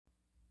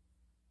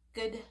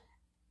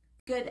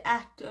good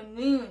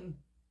afternoon.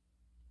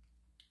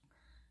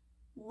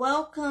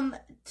 Welcome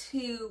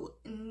to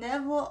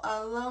Never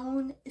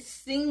Alone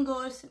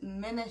Singles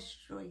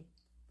Ministry.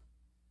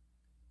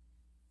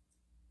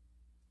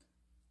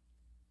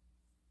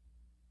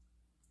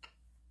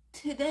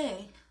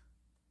 Today,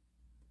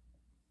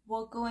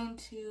 we're going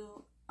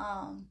to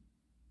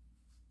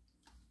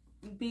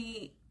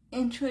be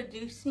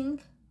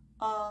introducing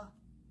a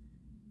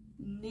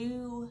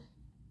new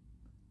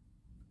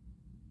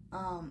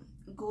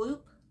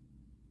group.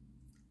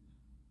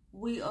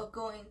 We are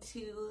going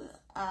to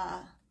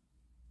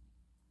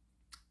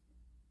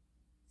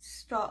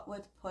start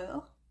with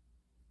prayer,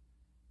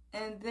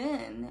 and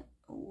then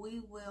we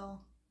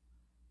will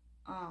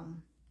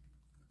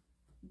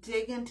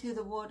dig into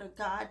the Word of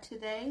God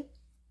today.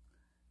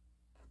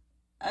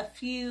 A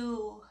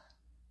few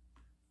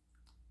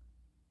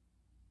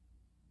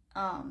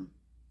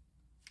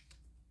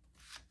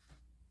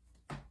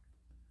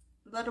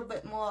little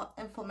bit more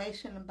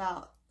information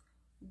about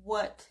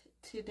what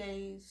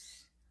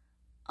today's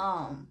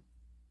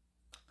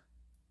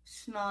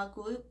Snarl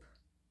Group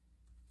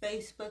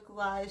Facebook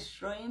live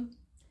stream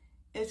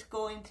is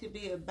going to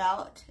be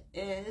about.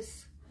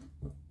 Is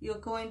you're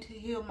going to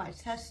hear my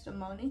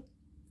testimony,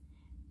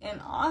 and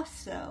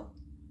also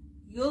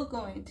you're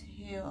going to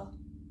hear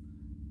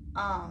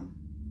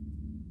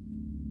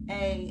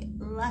a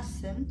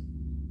lesson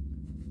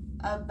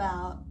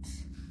about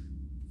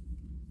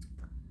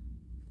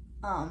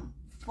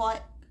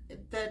what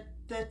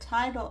the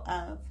title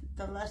of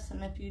the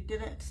lesson, if you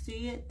didn't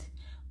see it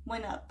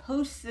when I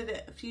posted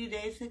it a few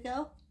days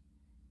ago,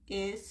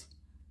 is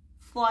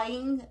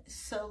Flying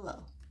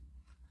Solo.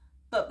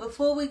 But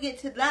before we get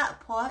to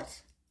that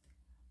part,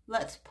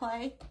 let's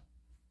pray,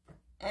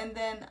 and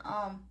then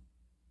I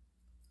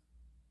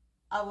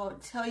will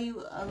tell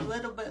you a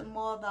little bit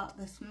more about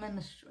this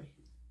ministry.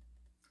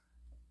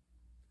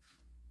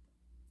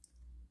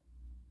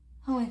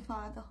 Holy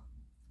Father,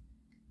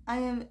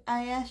 I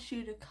ask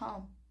you to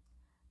come.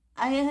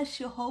 I ask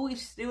your Holy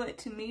Spirit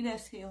to meet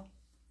us here.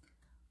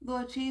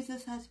 Lord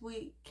Jesus, as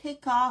we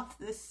kick off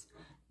this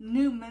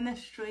new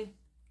ministry,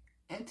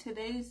 and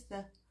today's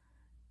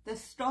the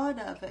start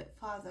of it,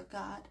 Father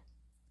God.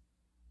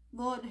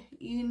 Lord,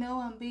 you know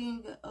I'm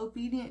being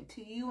obedient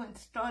to you and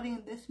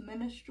starting this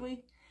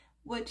ministry,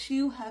 which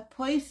you have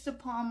placed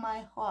upon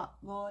my heart,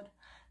 Lord,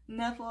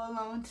 Never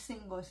Alone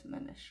Singles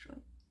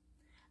Ministry.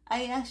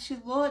 I ask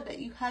you, Lord, that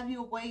you have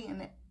your way in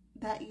it,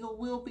 that your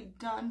will be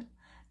done,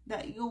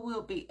 that your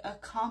will be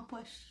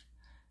accomplished,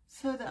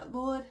 so that,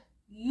 Lord,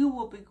 you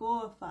will be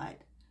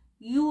glorified,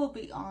 you will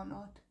be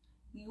honored,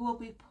 you will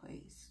be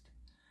praised.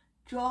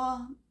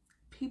 Draw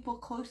people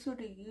closer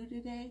to you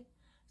today.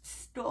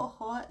 Stir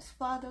hearts,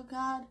 Father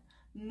God.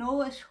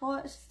 Nourish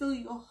hearts through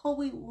your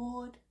holy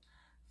word,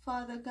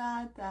 Father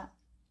God, that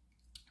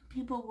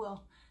people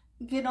will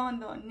get on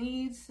their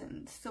knees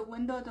and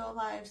surrender their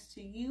lives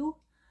to you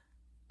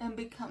and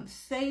become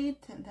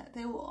saved, and that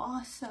they will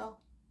also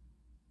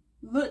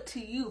look to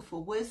you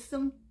for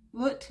wisdom,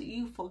 look to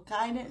you for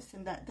guidance,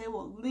 and that they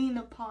will lean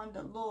upon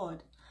the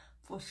Lord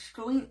for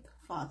strength,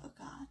 Father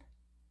God.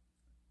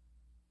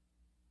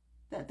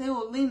 That they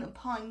will lean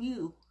upon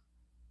you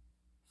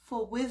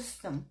for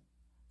wisdom,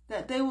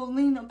 that they will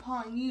lean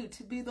upon you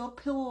to be their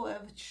pillar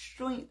of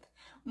strength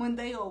when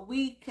they are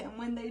weak and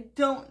when they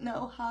don't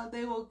know how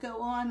they will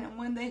go on and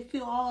when they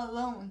feel all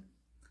alone.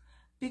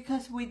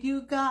 Because with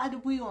you,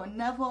 God, we are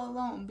never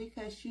alone,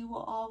 because you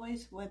are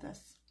always with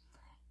us.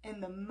 In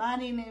the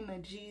mighty name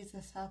of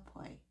Jesus, I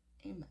pray.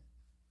 Amen.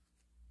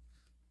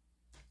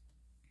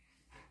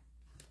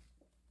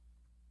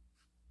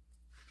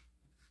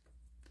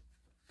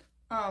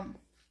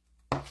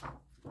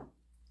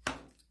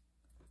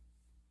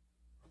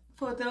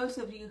 For those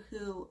of you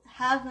who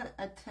haven't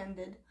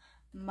attended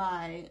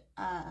my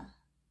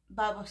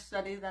Bible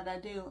study that I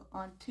do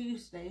on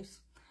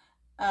Tuesdays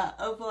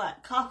over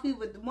at Coffee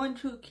with the One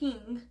True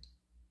King,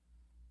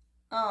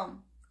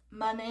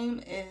 my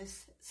name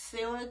is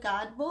Sarah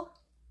Godwell,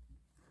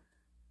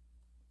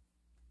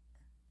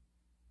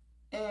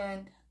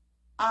 and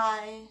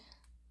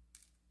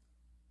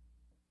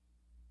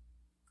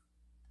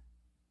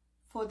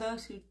for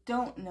those who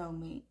don't know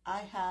me, I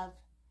have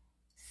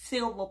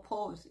cerebral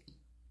palsy.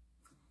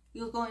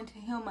 You're going to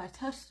hear my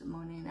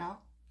testimony now.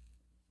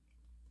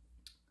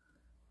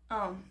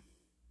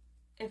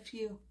 If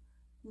you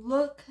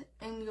look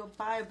in your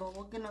Bible,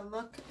 we're going to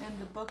look in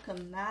the book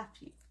of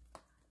Matthew.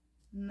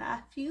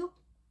 Matthew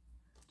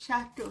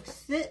chapter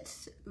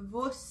 6,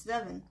 verse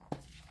 7.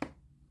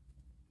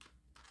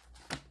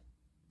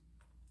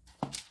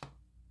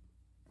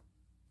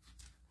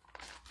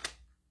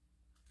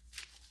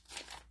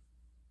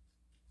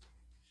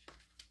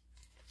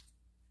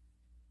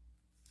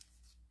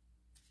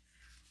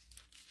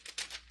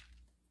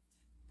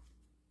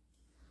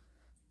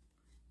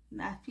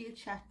 Matthew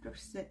chapter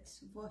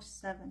 6, verse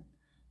 7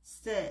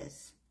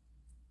 says,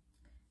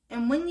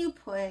 "And when you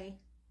pray,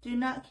 do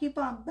not keep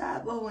on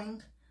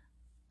babbling."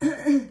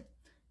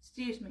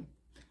 Excuse me.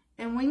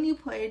 "And when you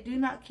pray, do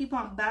not keep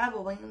on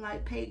babbling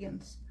like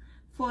pagans,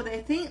 for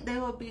they think they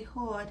will be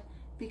heard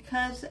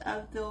because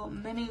of the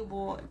many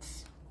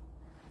words.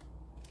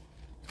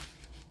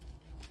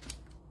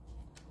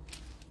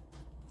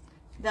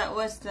 That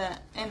was the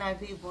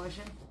NIV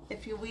version.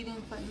 If you're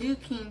reading from New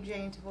King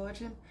James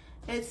Version,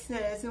 it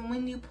says, "And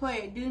when you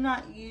pray, do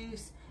not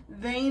use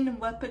vain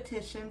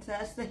repetitions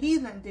as the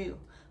heathen do,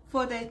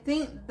 for they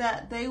think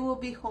that they will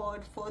be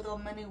heard for their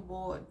many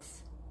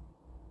words."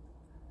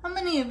 How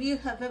many of you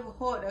have ever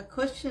heard a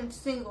Christian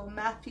singer,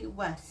 Matthew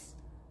West?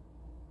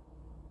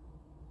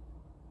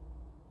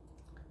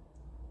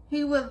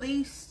 He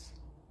released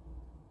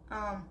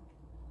a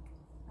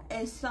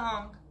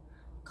song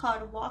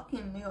called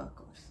Walking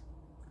Miracles.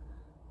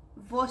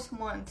 Verse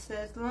 1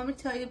 says, "Let me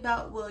tell you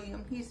about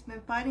William. He's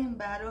been fighting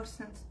battles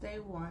since day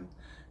one.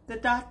 The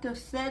doctor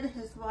said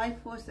his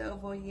life was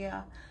over a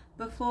year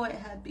before it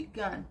had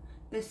begun.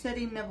 They said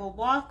he never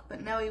walked,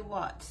 but now he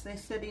walks. They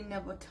said he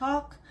never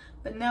talked,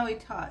 but now he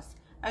talks.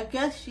 I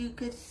guess you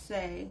could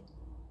say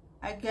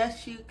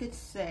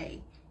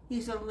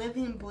he's a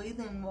living,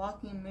 breathing,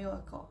 walking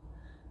miracle."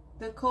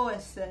 The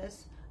chorus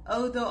says,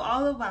 "Oh, they're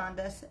all around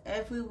us,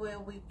 everywhere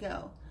we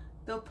go.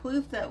 They're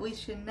proof that we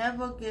should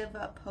never give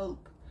up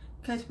hope,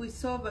 because we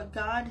serve a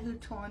God who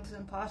turns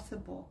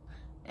impossible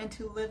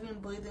into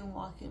living, breathing,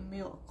 walking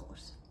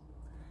miracles."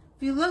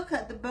 If you look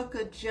at the book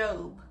of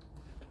Job,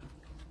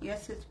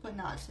 yes, it's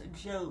pronounced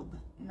Job,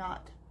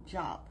 not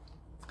Job.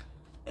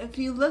 If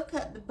you look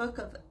at the book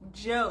of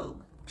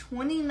Job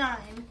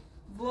 29,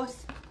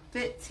 verse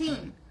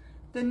 15,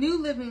 the New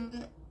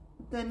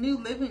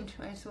Living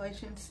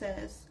Translation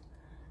says,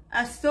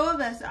 "I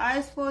serve as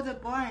eyes for the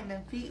blind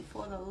and feet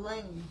for the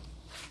lame."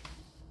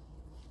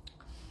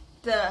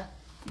 The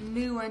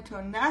New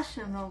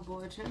International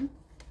Version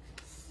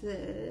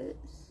says,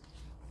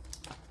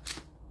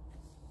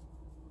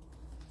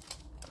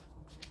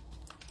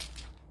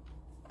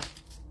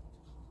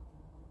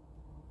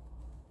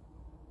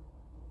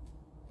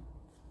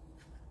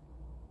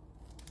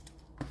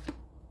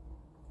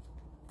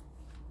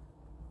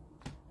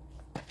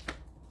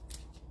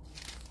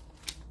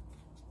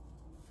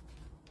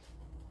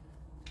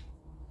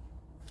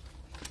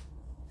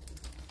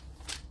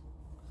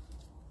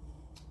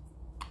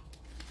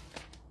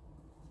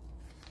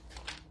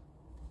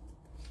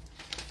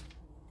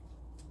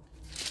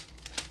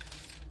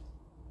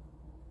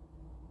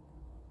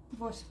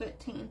 verse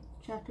 15,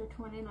 chapter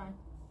 29,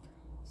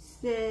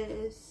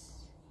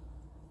 says,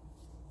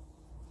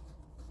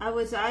 "I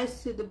was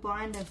eyes to the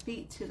blind and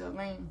feet to the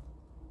lame."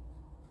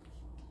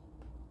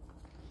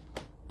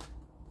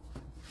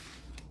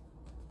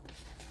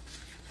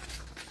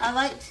 I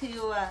like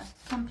to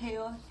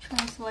compare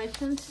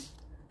translations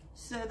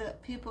so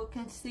that people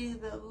can see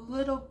the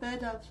little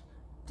bit of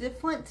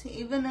difference,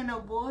 even in a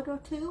word or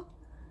two,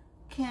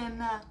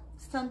 can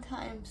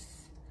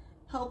sometimes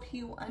help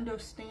you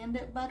understand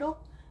it better.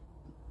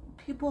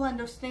 People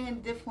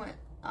understand different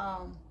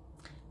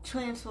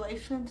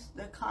translations,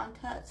 the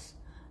context,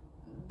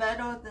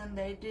 better than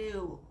they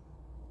do,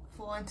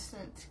 for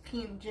instance,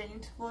 King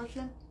James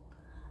Version.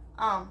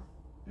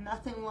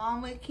 Nothing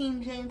wrong with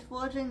King James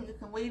Version. You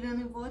can read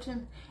any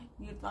version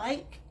you'd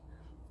like.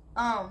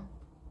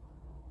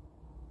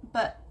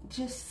 But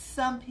just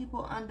some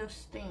people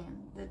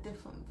understand the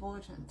different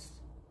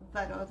versions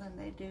better than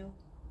they do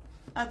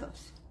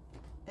others,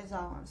 is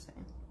all I'm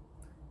saying.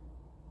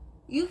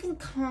 You can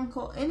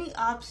conquer any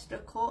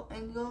obstacle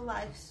in your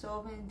life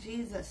serving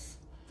Jesus.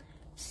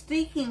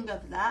 Speaking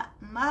of that,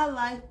 my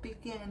life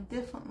began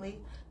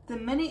differently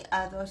than many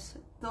others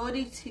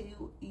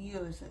 32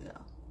 years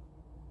ago.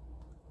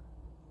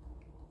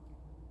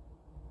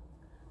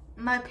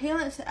 My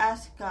parents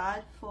asked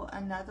God for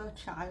another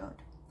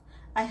child.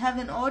 I have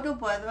an older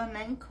brother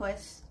named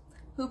Chris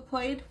who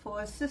prayed for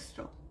a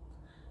sister.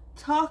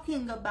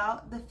 Talking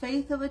about the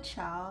faith of a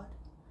child,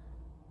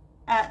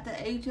 at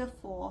the age of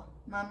 4,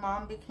 my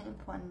mom became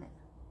pregnant.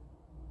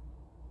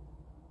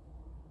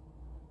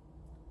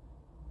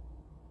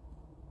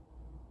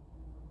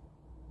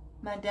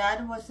 My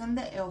dad was in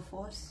the Air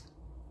Force,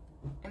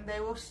 and they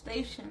were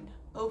stationed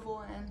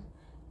over in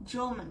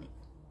Germany.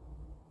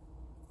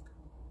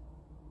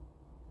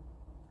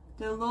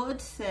 The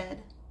Lord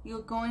said,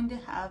 "You're going to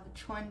have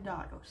twin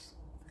daughters."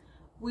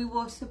 We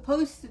were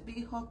supposed to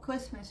be her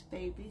Christmas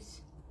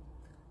babies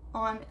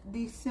on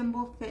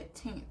December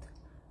 15th,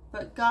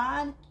 but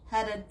God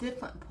had a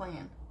different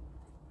plan.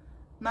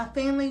 My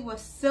family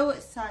was so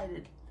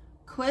excited.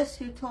 Chris,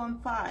 who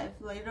turned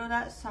 5 later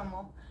that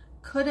summer,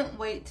 couldn't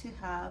wait to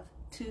have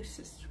 2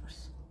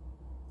 sisters.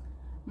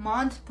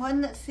 Mom's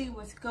pregnancy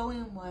was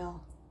going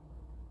well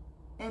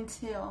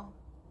until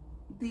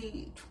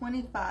the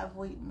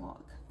 25-week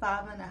mark,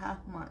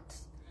 5.5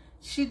 months.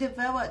 She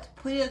developed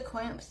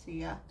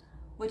preeclampsia,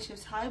 which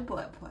is high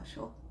blood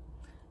pressure,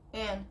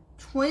 and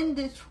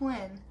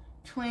twin-to-twin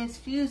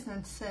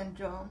transfusion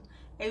syndrome,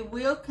 a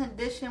real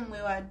condition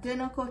where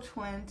identical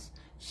twins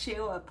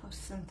share a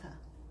placenta.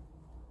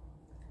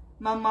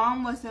 My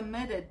mom was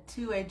admitted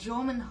to a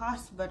German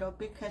hospital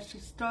because she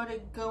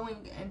started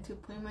going into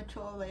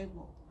premature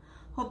labor.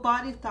 Her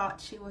body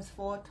thought she was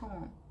full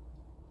term.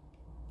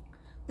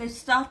 They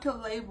stopped her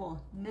labor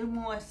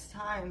numerous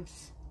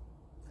times.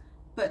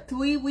 But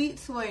 3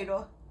 weeks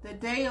later, the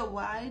day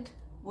arrived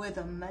where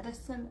the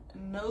medicine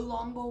no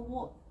longer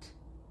worked.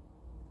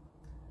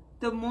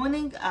 The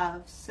morning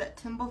of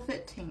September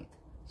 15th,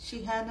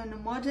 she had an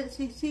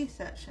emergency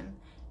C-section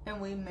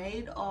and we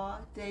made our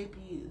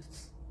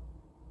debuts.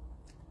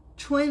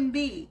 Twin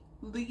B,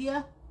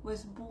 Leah,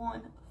 was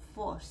born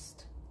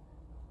first.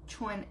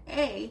 Twin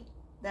A,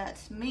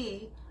 that's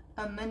me,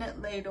 a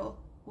minute later,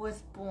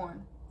 was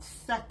born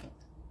second.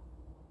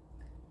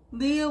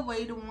 Leah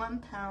weighed 1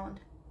 pound,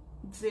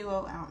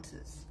 0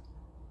 ounces.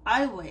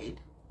 I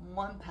weighed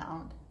 1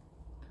 pound,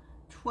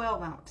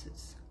 12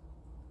 ounces.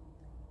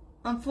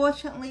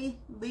 Unfortunately,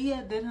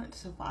 Leah didn't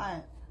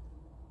survive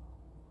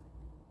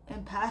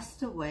and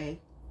passed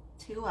away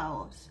 2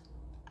 hours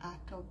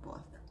after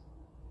birth.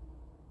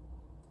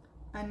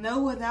 I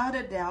know without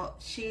a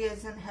doubt she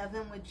is in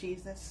heaven with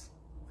Jesus,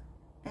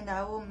 and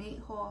I will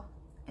meet her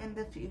in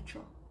the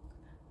future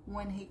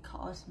when he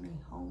calls me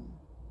home.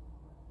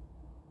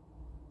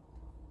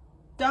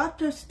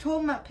 Doctors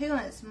told my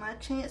parents my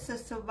chance of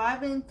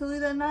surviving through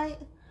the night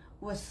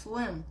was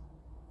slim,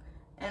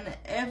 and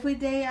every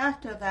day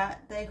after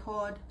that they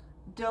heard,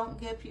 don't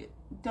get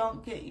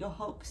your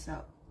hopes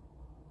up.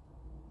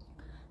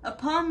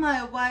 Upon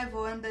my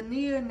arrival in the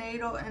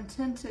neonatal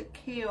intensive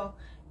care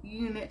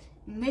unit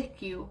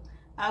NICU,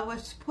 I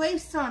was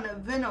placed on a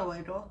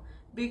ventilator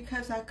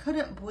because I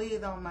couldn't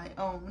breathe on my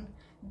own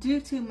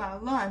due to my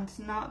lungs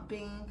not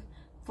being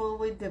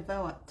fully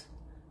developed.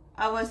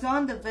 I was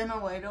on the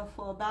ventilator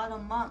for about a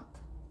month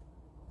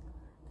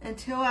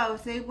until I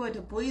was able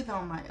to breathe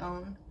on my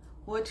own,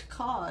 which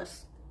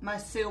caused my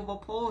cerebral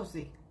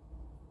palsy.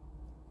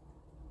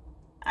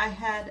 I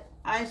had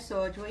eye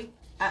surgery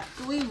at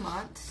 3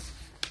 months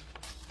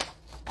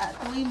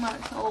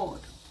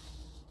old.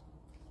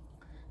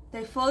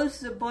 They froze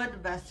the blood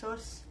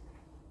vessels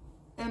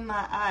in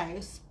my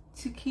eyes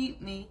to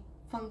keep me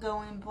from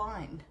going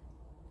blind.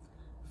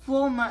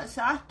 4 months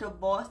after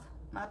birth,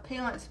 my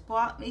parents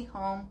brought me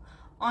home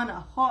on a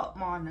heart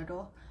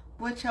monitor,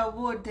 which I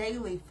wore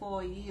daily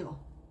for a year.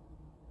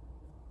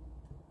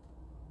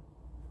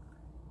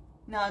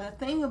 Now, the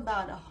thing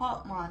about a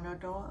heart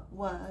monitor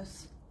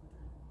was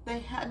they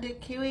had to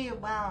carry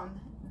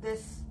around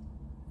this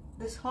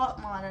heart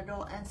monitor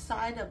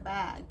inside a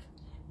bag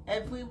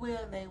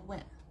everywhere they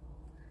went.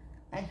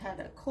 I had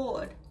a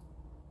cord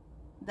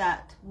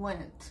that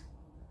went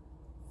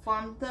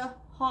from the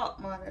heart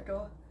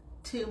monitor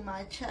to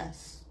my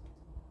chest.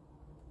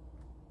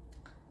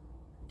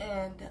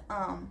 And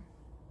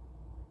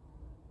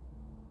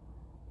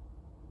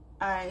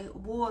I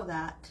wore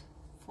that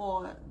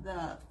for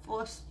the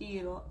first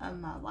year of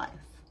my life.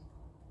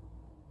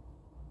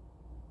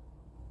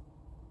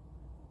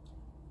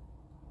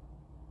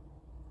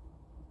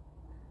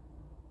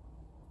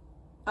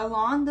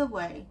 Along the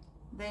way,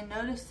 they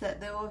noticed that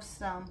there were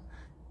some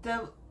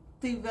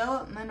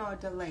developmental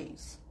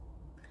delays.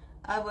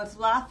 I was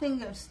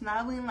laughing and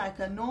smiling like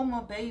a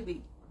normal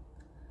baby,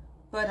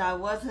 but I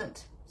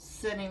wasn't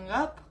sitting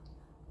up,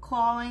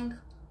 crawling,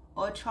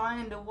 or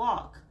trying to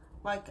walk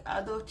like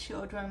other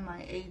children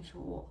my age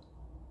were.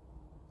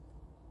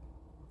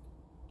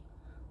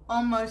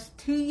 Almost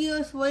 2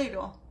 years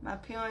later, my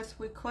parents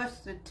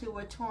requested to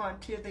return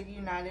to the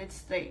United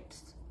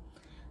States.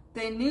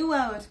 They knew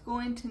I was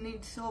going to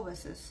need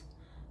services,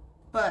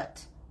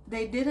 but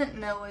they didn't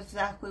know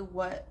exactly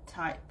what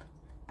type.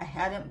 I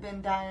hadn't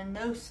been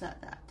diagnosed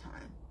at that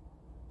time.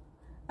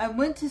 I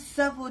went to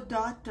several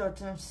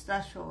doctors and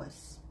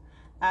specialists.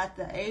 At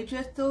the age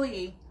of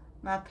 3,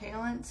 my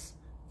parents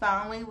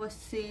finally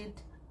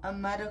received a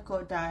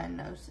medical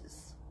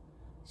diagnosis.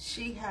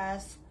 She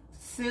has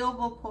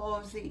cerebral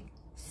palsy,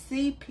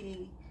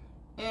 CP,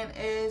 and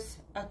is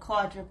a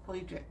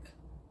quadriplegic.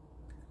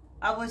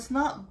 I was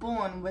not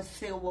born with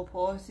cerebral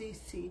palsy,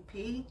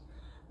 CP.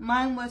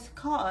 Mine was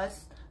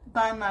caused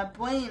by my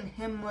brain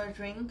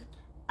hemorrhaging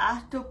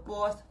after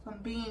birth from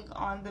being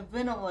on the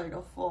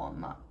ventilator for a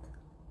month.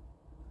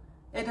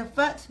 It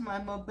affects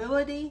my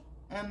mobility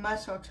and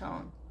muscle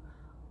tone.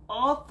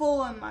 All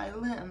 4 of my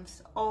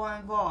limbs are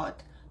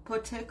involved,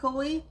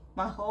 particularly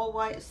my whole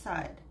right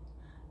side.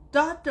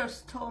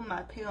 Doctors told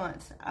my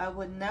parents I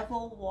would never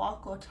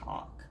walk or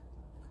talk.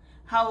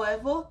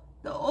 However,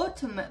 the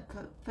ultimate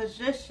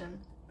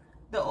physician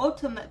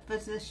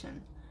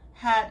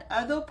had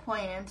other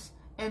plans,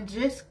 and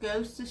just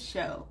goes to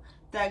show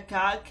that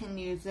God can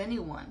use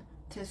anyone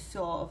to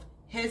serve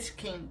his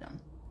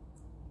kingdom.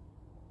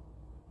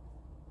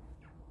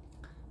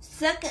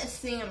 2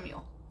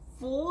 Samuel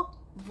 4,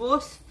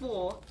 verse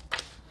 4.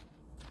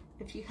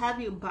 If you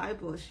have your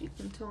Bibles, you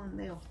can turn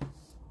there.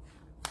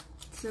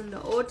 It's in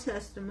the Old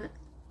Testament.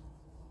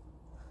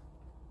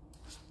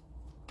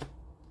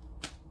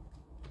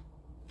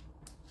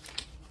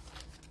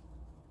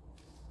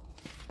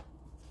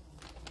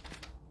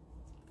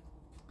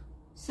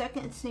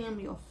 Second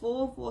Samuel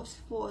 4, verse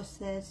 4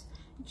 says,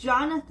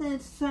 Jonathan,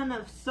 son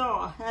of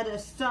Saul, had a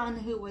son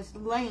who was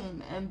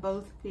lame in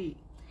both feet.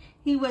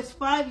 He was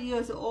 5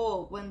 years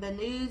old when the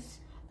news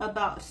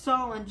about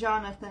Saul and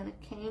Jonathan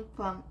came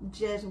from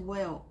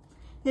Jezreel.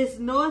 His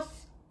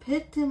nurse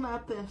picked him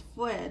up and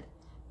fled,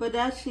 but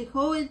as she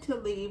hurried to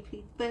leave,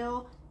 he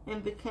fell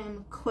and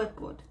became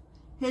crippled.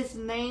 His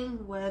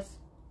name was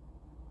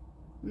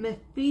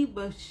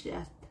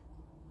Mephibosheth.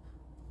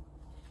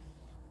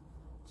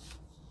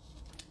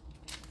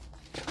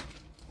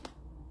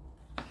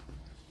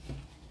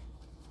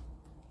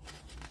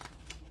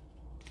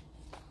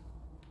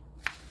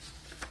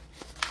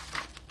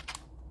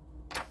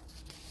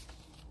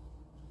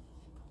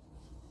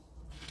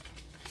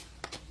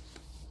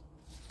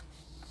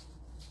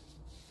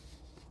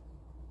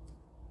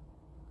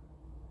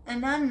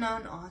 An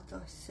unknown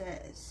author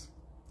says,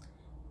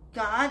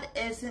 God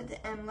isn't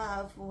in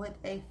love with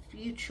a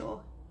future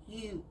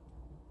you.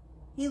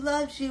 He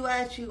loves you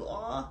as you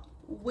are,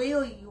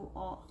 where you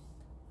are.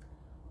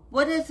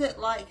 What is it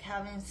like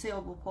having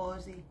cerebral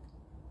palsy?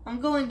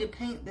 I'm going to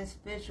paint this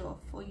visual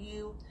for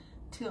you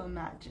to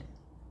imagine.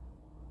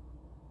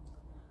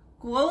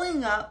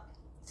 Growing up,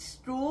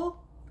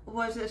 school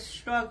was a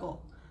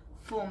struggle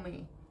for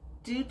me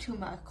due to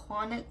my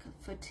chronic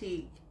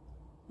fatigue.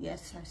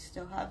 Yes, I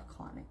still have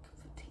chronic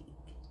fatigue.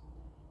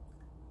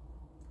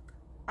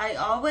 I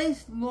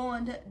always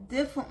learned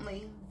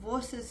differently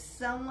versus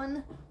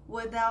someone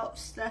without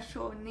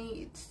special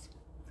needs.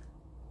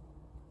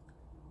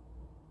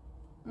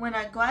 When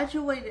I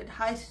graduated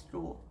high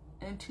school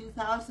in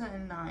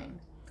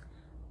 2009,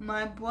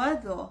 my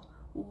brother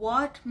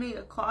walked me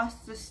across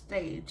the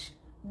stage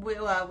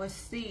where I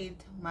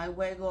received my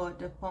regular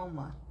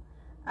diploma.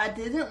 I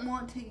didn't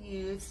want to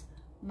use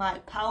my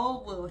power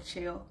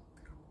wheelchair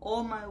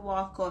or my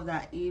walker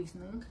that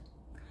evening,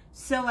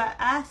 so I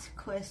asked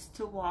Chris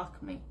to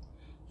walk me.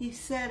 He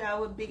said I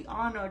would be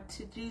honored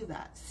to do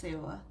that,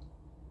 Sarah.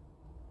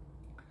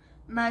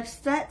 My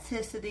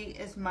staticity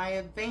is my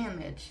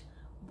advantage,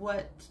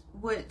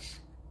 which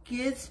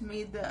gives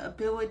me the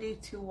ability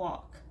to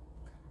walk.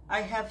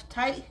 I have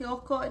tight heel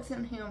cords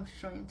and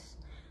hamstrings,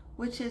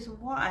 which is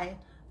why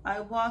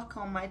I walk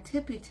on my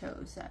tippy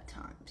toes at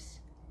times.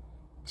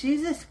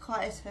 Jesus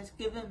Christ has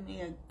given me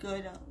a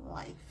good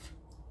life.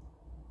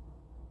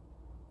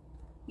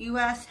 You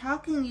ask, how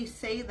can you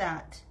say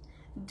that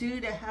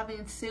due to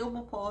having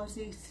cerebral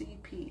palsy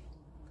CP?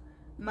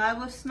 My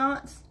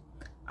response,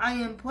 I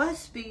am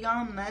blessed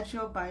beyond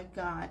measure by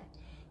God.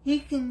 He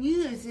can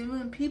use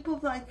even people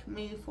like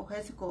me for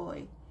His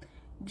glory.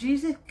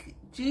 Jesus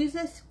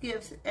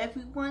gives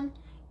everyone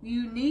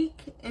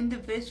unique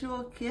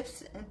individual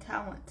gifts and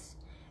talents.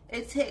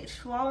 It takes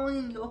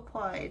swallowing your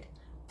pride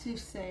to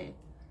say,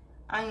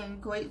 I am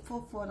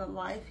grateful for the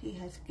life He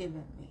has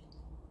given me.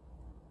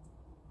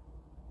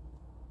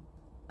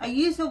 I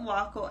use a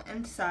walker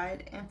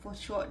inside and for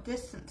short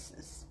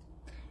distances.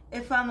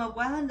 If I'm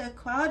around a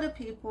crowd of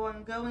people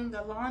and going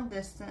a long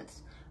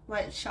distance,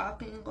 like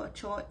shopping or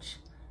church,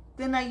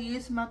 then I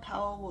use my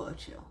power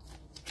wheelchair.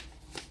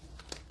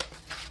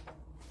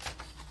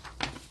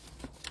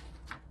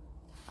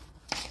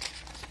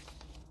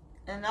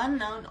 An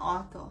unknown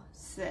author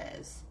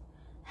says,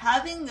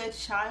 having a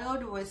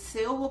child with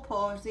cerebral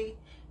palsy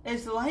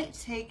is like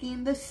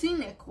taking the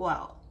scenic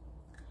route.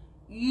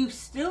 You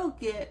still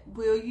get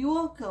where you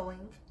are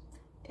going.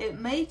 It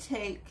may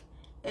take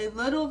a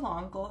little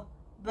longer,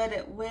 but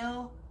it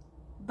will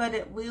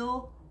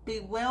be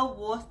well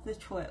worth the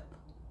trip.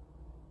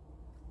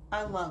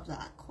 I love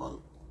that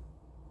quote.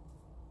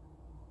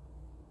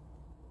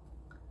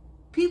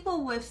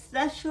 People with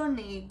special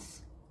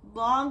needs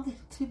long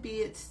to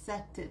be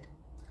accepted.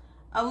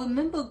 I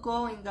remember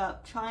growing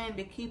up trying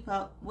to keep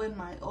up with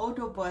my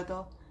older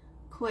brother,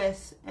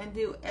 Chris, and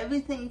do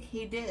everything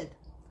he did.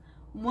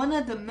 One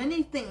of the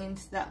many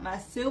things that my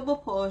cerebral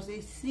palsy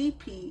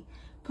CP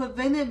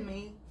prevented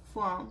me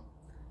from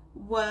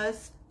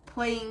was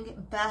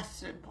playing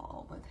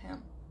basketball with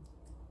him.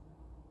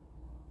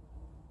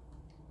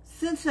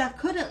 Since I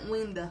couldn't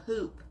win the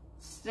hoop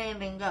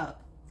standing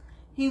up,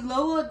 he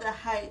lowered the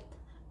height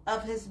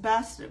of his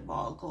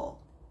basketball goal.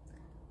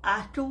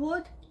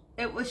 Afterward,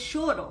 it was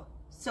shorter,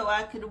 so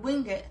I could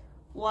wing it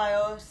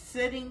while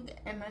sitting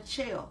in a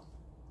chair.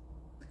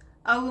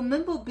 I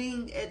remember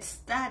being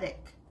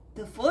ecstatic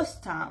the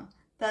first time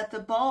that the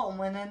ball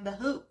went in the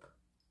hoop.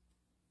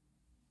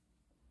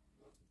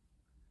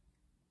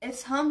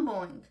 It's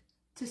humbling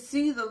to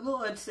see the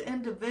Lord's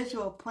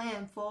individual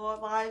plan for our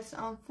lives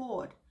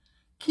unfold.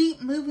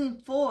 Keep moving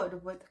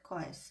forward with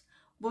Christ.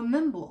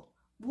 Remember,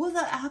 we're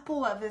the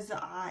apple of His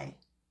eye.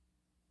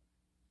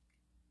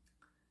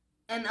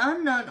 An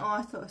unknown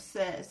author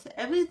says,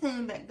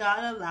 everything that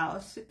God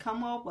allows to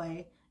come our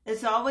way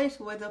is always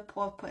with a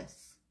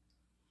purpose.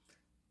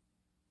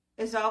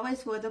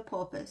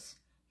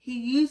 He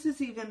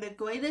uses even the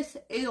greatest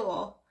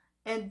error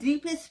and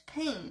deepest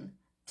pain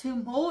to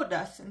mold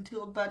us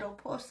into a better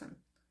person.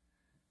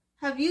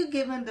 Have you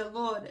given the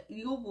Lord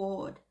your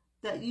word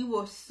that you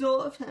will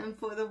serve Him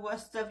for the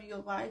rest of your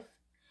life?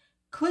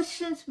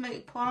 Christians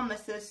make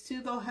promises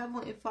to their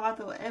Heavenly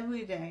Father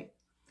every day.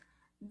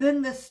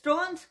 Then the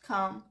storms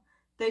come,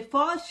 they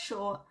fall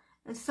short,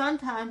 and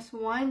sometimes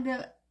wind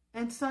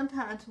and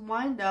sometimes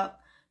wind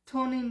up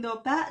turning their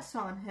backs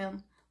on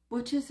him,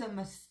 which is a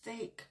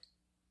mistake.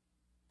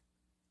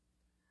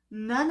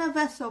 None of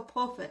us are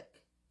perfect.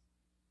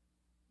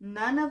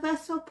 None of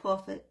us are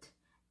perfect,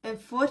 and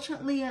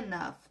fortunately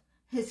enough,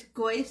 His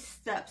grace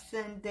steps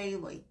in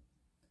daily.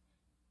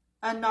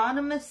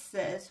 Anonymous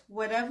says,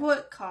 whatever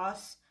it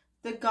costs,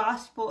 the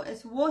gospel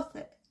is worth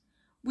it.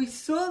 We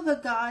serve a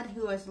God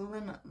who is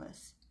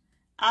limitless.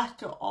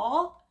 After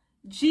all,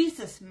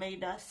 Jesus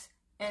made us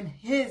in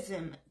His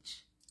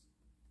image.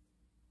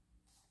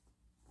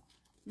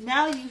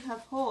 Now you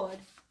have heard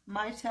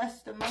my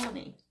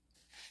testimony.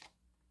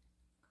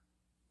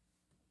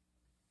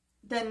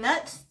 The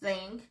next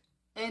thing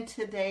in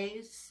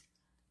today's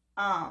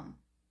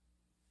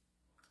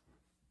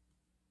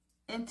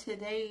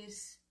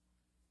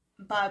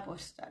Bible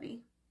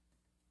study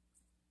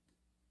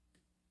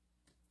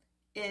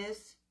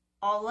is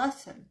our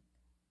lesson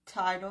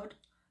titled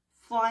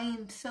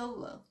Flying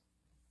Solo.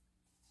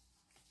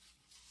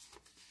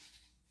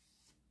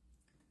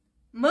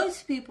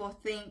 Most people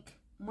think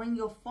when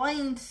you're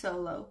flying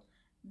solo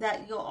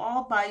that you're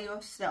all by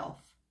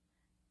yourself,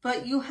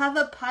 but you have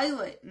a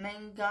pilot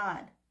named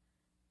God.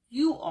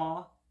 You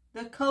are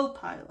the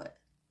co-pilot.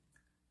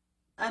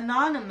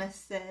 Anonymous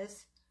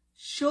says,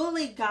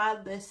 surely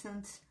God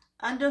listens,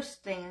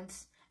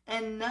 understands,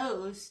 and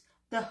knows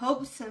the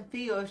hopes and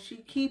fears you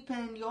keep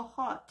in your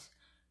heart.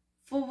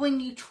 For when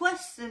you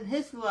trust in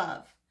His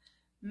love,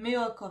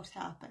 miracles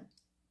happen.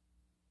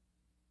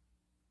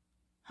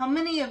 How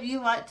many of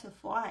you like to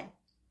fly?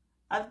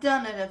 I've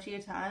done it a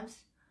few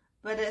times,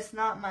 but it's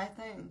not my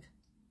thing.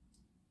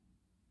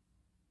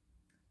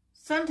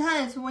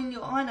 Sometimes when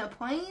you're on a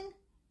plane,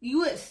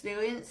 you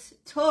experience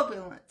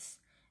turbulence.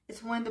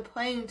 It's when the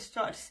plane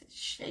starts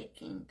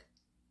shaking.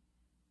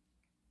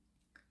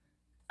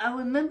 I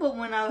remember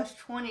when I was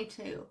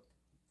 22,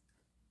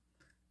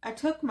 I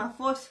took my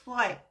first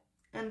flight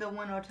in the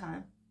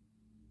wintertime.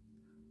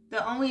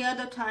 The only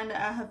other time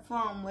that I have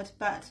flown was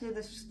back to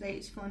the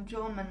States from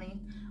Germany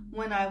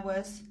when I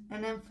was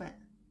an infant.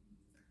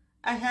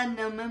 I had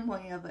no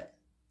memory of it.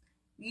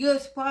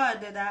 Years prior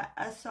to that,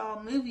 I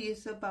saw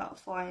movies about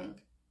flying.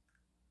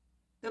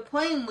 The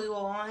plane we were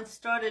on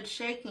started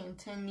shaking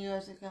 10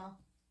 years ago.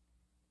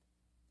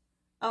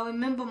 I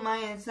remember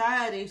my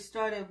anxiety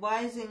started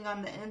rising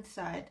on the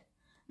inside.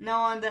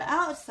 Now on the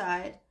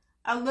outside,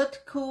 I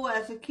looked cool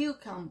as a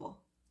cucumber.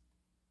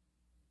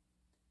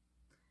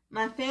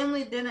 My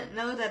family didn't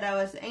know that I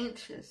was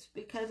anxious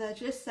because I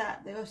just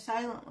sat there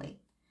silently.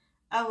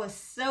 I was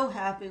so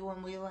happy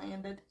when we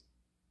landed.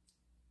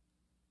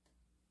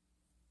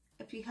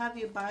 If you have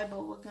your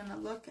Bible, we're going to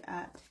look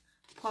at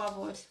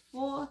Proverbs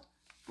 4,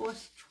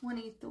 verse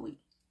 23.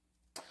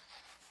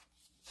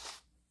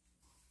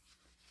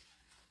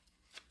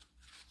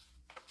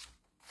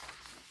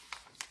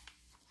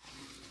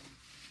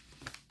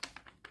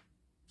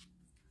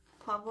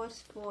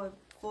 Proverbs 4,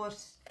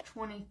 verse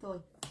 23.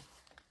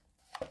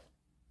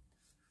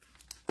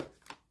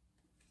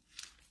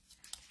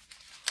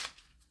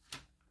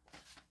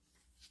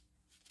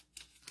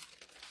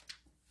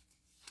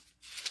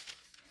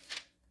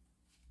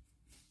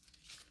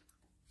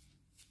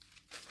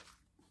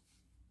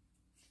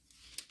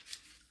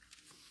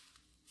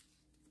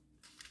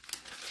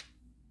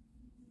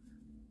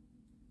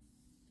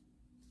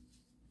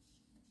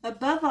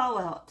 Above all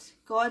else,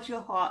 guard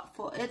your heart,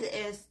 for it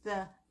is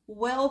the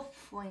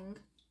wellspring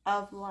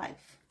of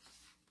life.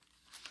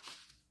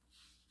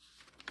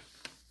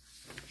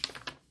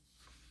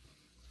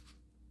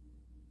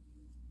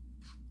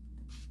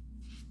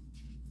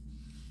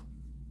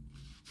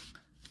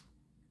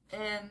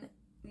 And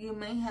you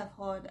may have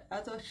heard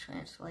other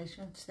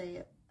translations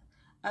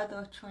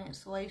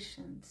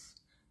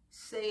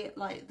say it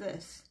like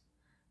this.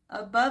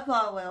 Above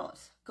all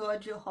else,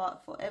 guard your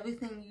heart, for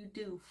everything you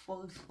do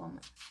flows from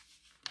it.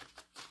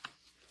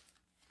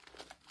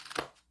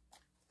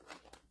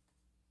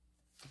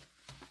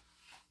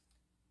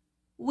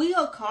 We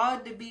are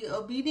called to be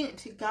obedient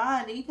to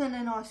God even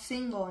in our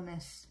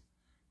singleness.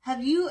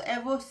 Have you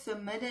ever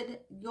submitted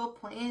your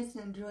plans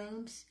and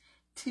dreams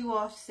to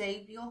our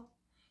Savior?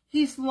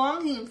 He's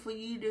longing for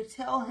you to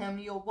tell Him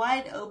you're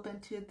wide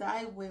open to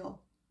Thy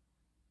will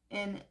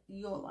in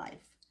your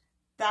life.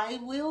 Thy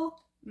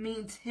will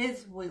means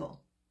His will.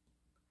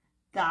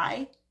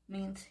 Thy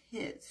means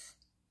His.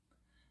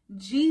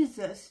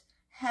 Jesus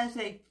has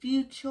a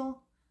future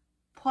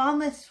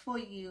promise for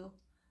you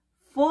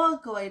far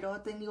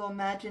greater than your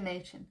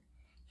imagination.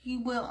 He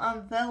will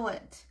unveil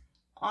it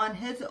on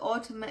His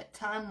ultimate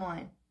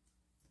timeline.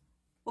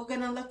 We're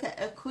going to look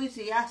at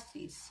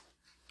Ecclesiastes,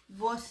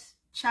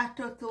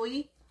 chapter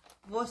 3,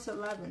 verse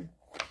 11.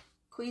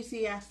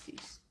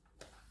 Ecclesiastes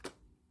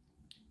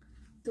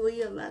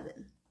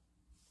 3:11.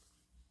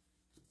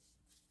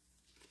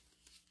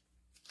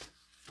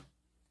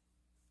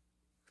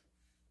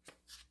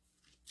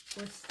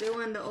 We're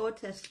still in the Old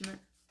Testament.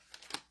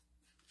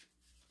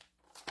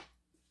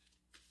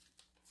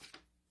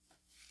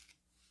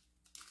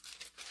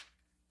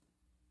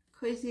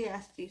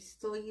 Ecclesiastes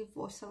 3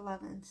 verse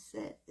 11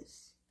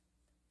 says,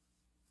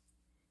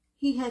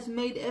 He has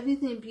made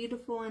everything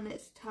beautiful in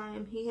its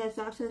time. He has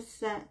also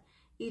set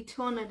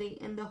eternity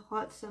in the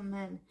hearts of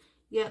men.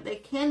 Yet they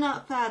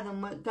cannot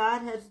fathom what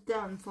God has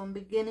done from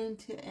beginning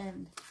to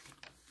end.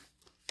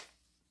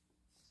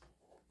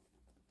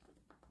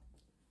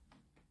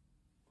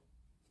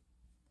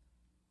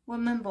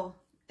 Remember,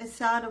 it's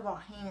out of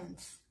our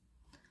hands.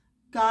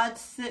 God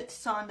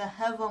sits on the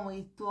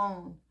heavenly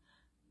throne,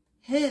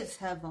 his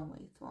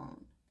heavenly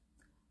throne.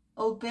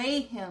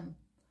 Obey him.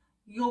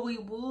 Your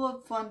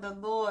reward from the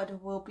Lord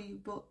will be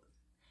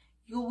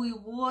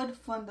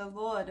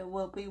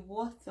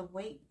worth the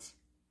wait.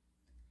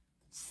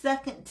 2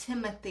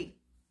 Timothy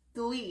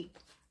 3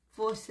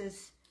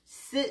 verses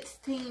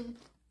 16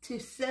 to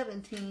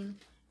 17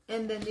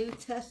 in the New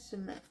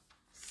Testament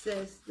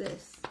says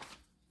this.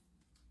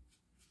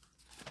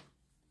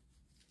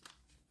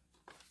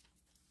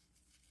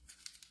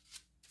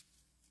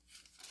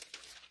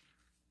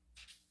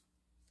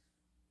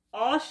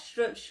 All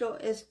scripture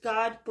is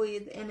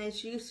God-breathed and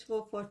is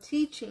useful for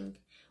teaching,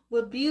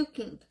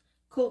 rebuking,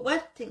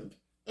 correcting,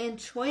 and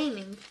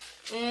training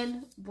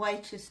in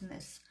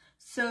righteousness,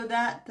 so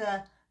that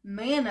the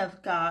man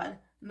of God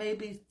may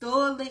be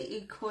thoroughly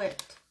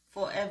equipped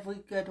for every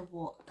good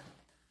work.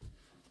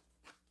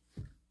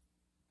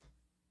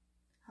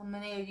 How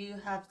many of you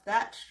have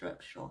that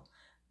scripture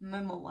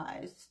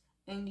memorized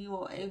and you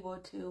were able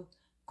to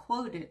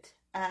quote it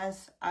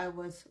as I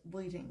was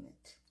reading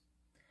it?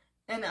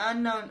 An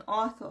unknown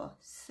author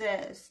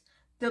says,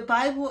 the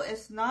Bible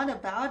is not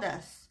about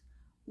us.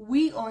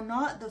 We are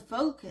not the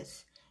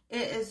focus.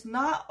 It is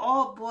not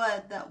all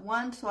blood that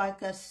runs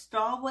like a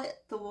starlit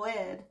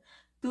thread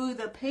through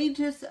the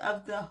pages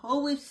of the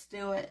Holy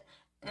Spirit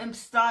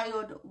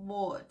inspired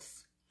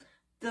words.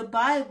 The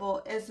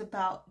Bible is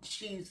about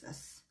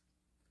Jesus.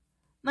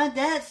 My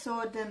dad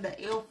served in the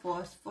Air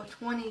Force for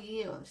 20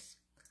 years.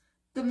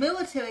 The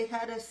military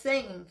had a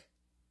saying,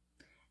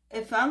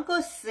 if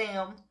Uncle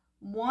Sam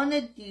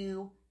wanted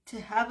you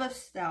to have a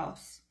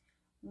spouse,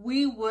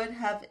 we would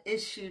have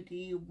issued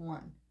you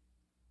one.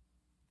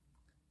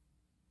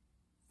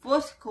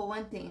 1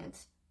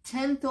 Corinthians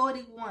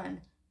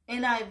 10:31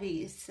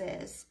 NIV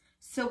says,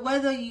 so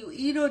whether you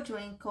eat or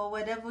drink or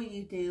whatever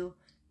you do,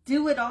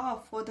 do it all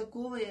for the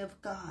glory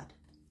of God.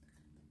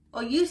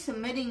 Are you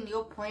submitting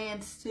your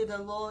plans to the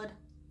Lord?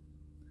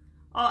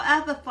 Our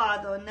Abba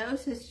Father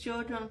knows his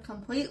children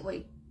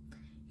completely.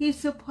 He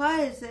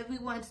supplies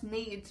everyone's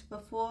needs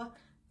before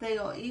they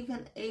are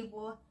even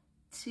able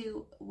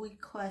to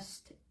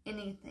request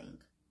anything.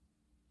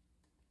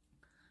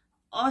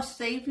 Our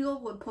Savior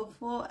would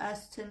prefer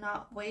us to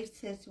not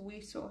waste his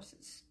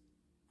resources.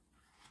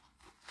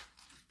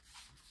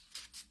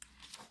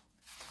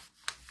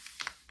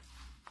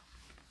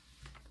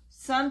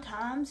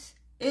 Sometimes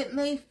it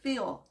may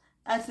feel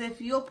as if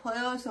your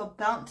prayers are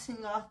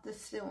bouncing off the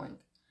ceiling.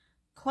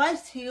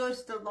 Christ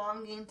hears the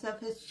longings of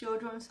his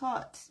children's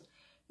hearts.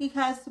 He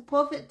has the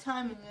perfect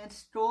timing in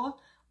store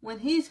when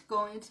he's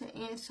going to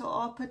answer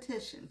our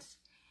petitions.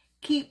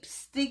 Keep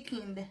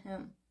sticking to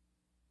him.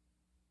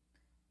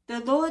 The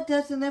Lord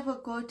doesn't ever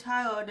grow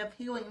tired of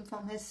hearing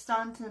from his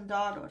sons and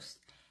daughters.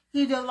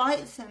 He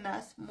delights in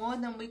us more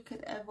than we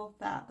could ever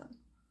fathom.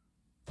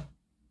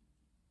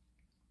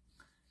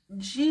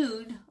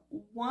 Jude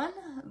 1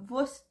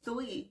 verse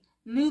 3,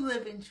 New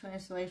Living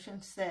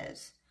Translation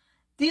says,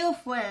 dear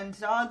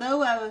friends,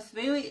 although I was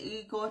very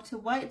eager to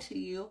write to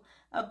you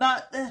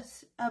about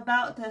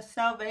the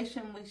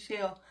salvation we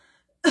share,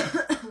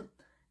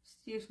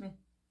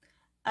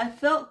 I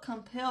felt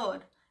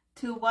compelled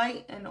to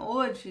write and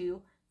urge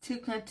you to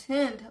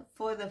contend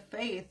for the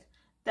faith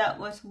that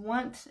was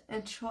once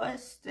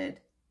entrusted,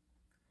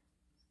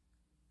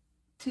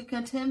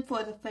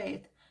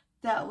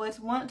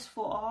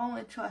 for all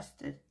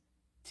entrusted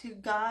to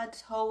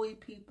God's holy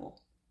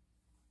people.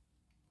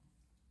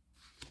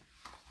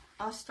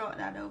 I'll start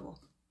that over.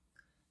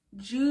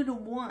 Jude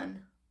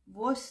 1,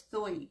 verse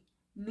 3,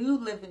 New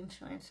Living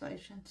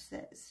Translation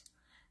says,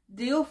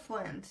 dear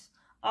friends,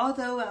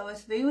 although I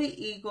was very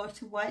eager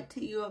to write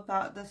to you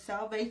about the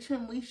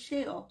salvation we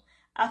share,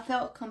 I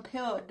felt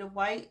compelled to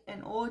write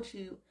and urge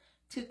you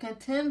to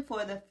contend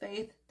for the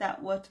faith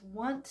that was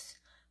once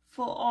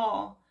for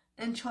all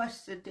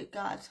entrusted to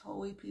God's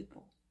holy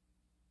people.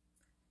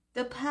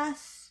 The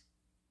past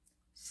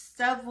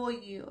several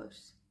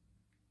years,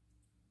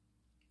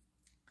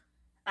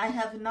 I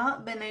have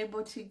not been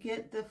able to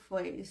get the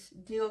phrase,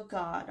 dear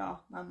God,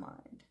 off my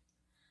mind.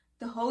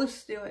 The Holy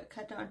Spirit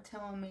kept on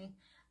telling me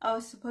I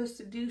was supposed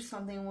to do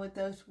something with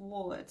those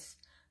words,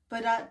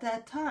 but at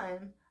that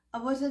time, I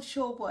wasn't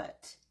sure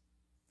what.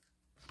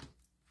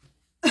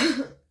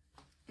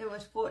 It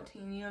was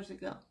 14 years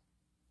ago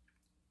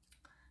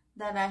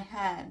that I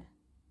had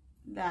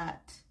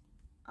that,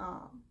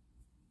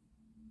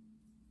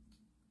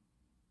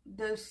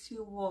 those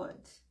two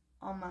words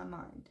on my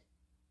mind.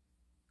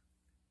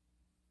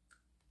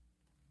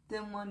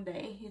 Then one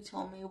day he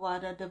told me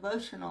write a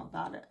devotional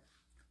about it.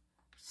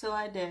 So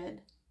I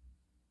did.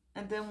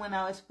 And then when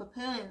I was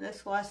preparing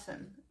this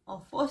lesson,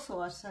 or first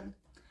lesson,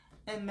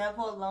 in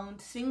Never Alone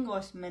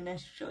Singles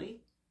Ministry,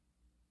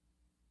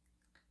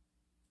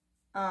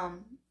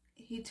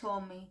 he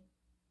told me,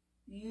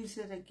 use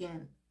it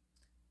again.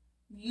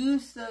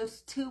 Use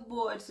those 2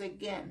 words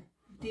again,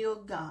 dear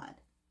God,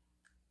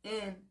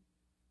 in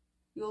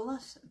your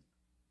lesson.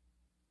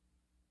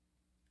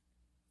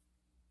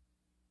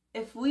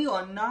 If we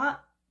are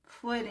not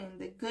spreading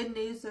the good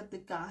news of the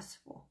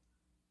gospel,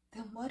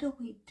 then what are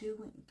we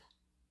doing?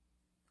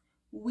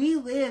 We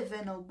live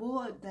in a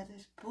world that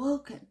is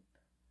broken,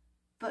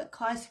 but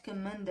Christ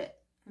can mend it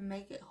and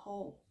make it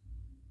whole.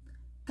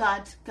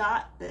 God's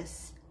got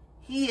this.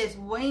 He is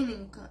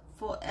reigning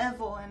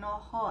forever in our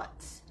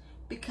hearts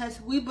because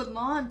we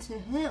belong to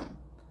Him.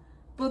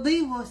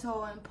 Believers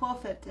are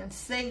imperfect and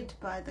saved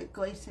by the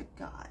grace of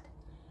God.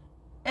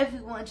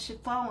 Everyone should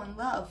fall in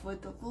love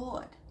with the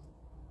Lord.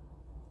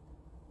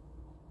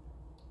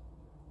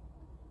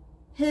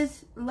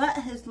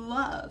 Let His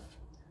love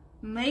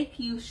make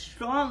you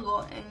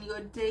stronger in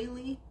your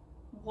daily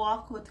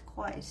walk with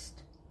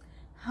Christ.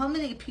 How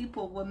many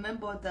people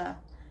remember the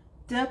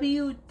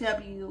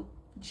WWJD,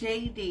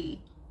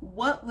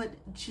 What Would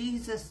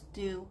Jesus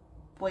Do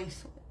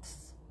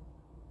bracelets?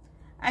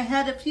 I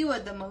had a few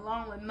of them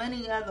along with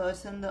many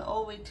others in the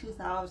early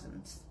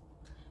 2000s.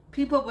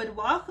 People would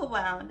walk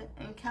around,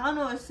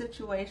 encounter a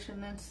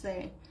situation, and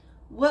say,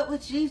 what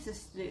would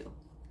Jesus do?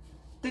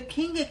 The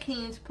King of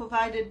Kings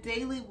provided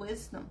daily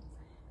wisdom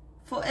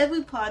for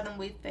every problem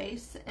we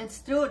face and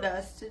still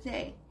does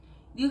today.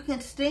 You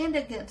can stand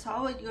against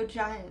all of your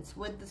giants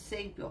with the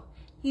Savior.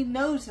 He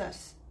knows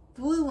us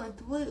through and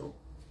through.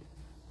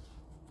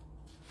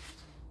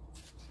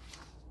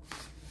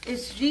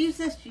 Is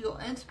Jesus your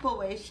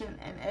inspiration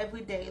in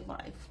everyday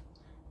life?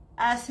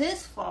 As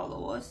His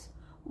followers,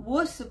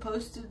 we're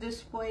supposed to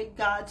display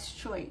God's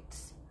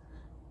traits.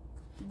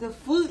 The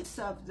fruits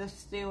of the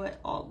Spirit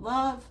are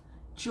love,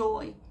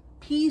 joy,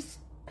 peace,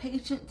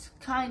 patience,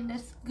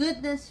 kindness,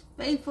 goodness,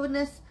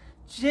 faithfulness,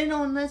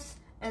 gentleness,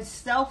 and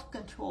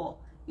self-control.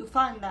 You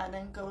find that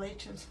in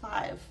Galatians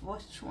 5,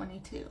 verse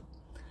 22.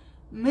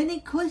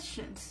 Many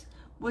Christians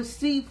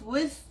receive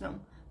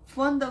wisdom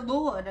from the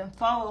Lord and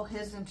follow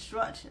His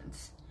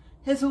instructions.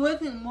 His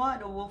living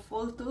water will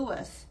flow through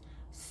us.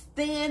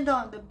 Stand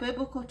on the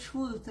biblical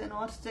truth in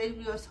our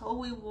Savior's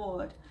holy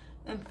word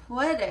and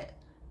spread it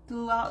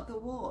throughout the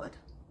world.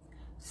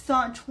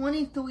 Psalm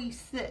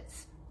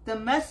 23:6, the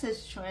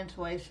Message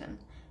translation,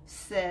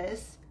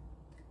 says,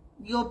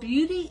 your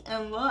beauty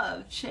and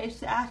love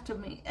chase after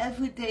me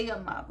every day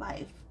of my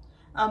life.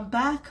 I'm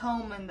back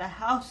home in the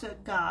house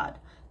of God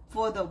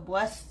for the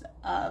rest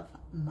of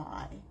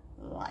my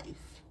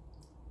life.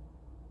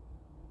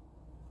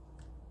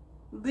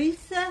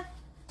 Lisa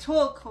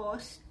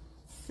Torkos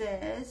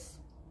says,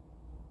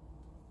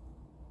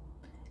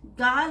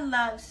 God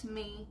loves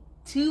me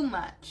too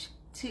much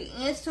to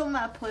answer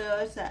my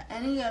prayers at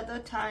any other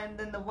time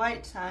than the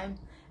right time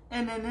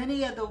and in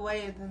any other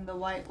way than the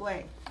right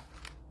way.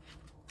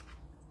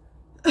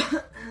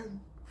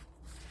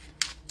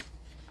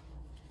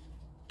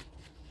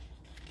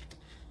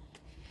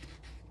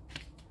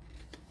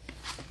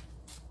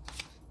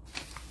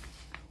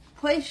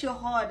 Place your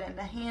heart in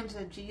the hands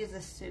of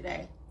Jesus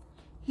today.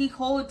 He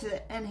holds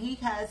it and He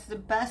has the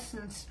best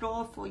in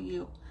store for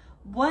you.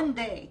 One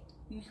day,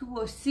 you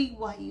will see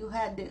why you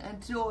had to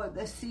endure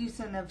the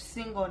season of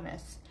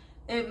singleness.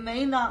 It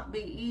may not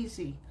be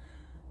easy.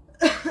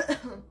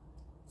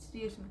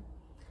 Excuse me.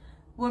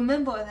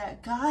 Remember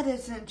that God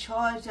is in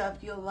charge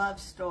of your love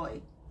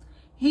story.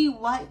 He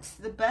writes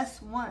the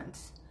best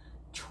ones.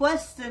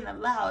 Trust and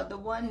allow the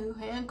one who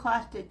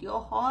handcrafted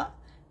your heart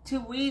to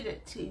read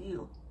it to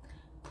you.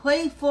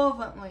 Pray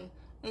fervently,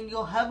 and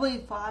your Heavenly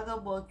Father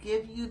will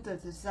give you the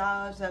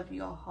desires of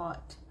your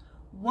heart.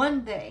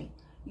 One day,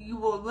 you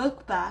will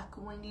look back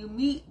when you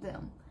meet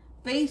them,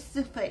 face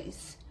to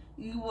face.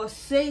 You will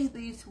say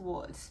these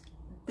words.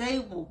 They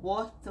were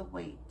worth the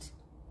wait.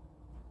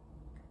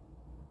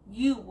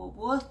 You were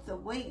worth the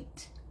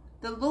wait.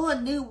 The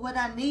Lord knew what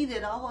I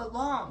needed all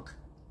along.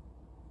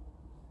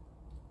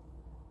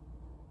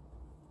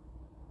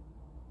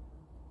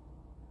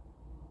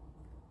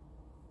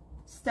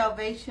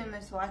 Salvation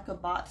is like a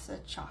box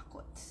of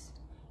chocolates.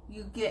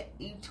 You get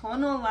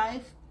eternal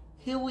life,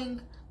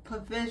 healing,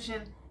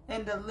 provision,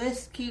 and the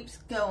list keeps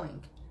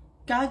going.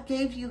 God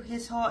gave you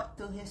His heart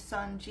through His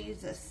Son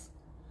Jesus.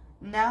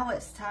 Now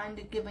it's time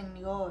to give Him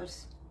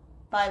yours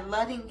by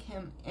letting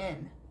Him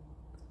in.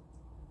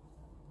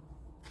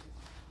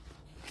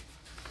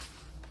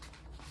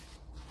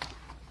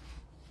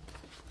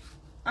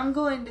 I'm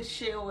going to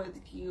share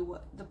with you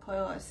the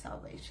prayer of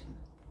salvation.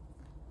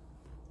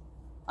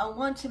 I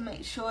want to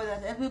make sure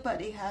that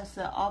everybody has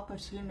the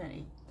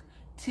opportunity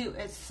to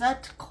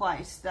accept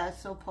Christ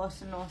as their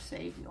personal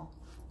Savior.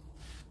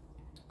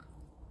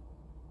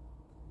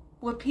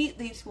 Repeat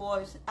these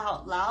words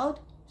out loud,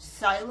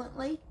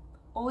 silently,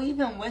 or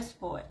even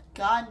whisper it.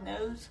 God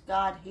knows,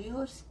 God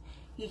hears.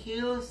 He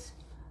hears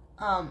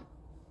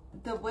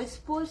the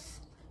whispers.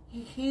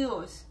 He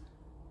hears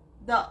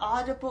the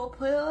audible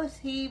prayers.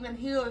 He even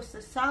hears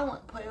the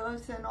silent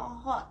prayers in our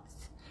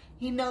hearts.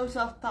 He knows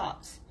our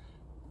thoughts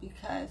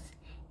because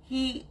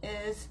He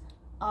is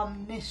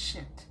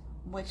omniscient,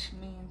 which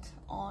means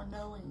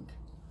all-knowing.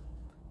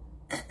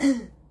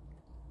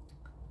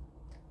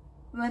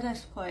 Let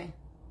us pray.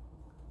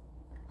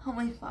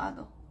 Holy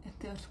Father, if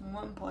there's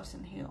one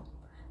person here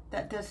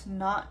that does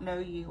not know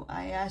you,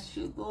 I ask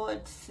you,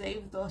 Lord,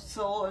 save their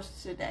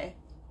souls today.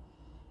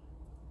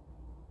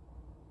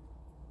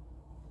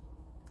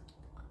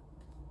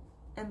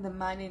 In the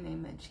mighty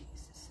name of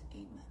Jesus,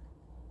 amen.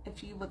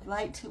 If you would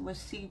like to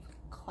receive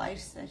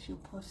Christ as your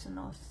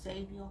personal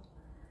Savior,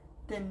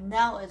 then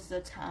now is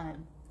the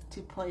time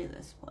to pray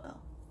this prayer.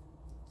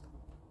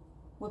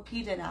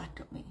 Repeat it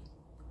after me.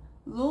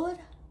 Lord,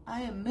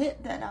 I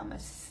admit that I'm a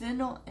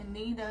sinner in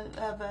need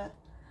of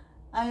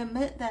I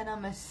admit that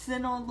I'm a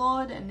sinner,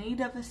 Lord, in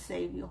need of a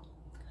Savior.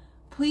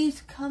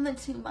 Please come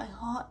into my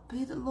heart,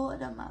 be the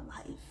Lord of my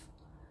life.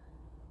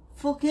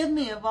 Forgive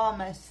me of all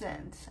my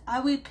sins.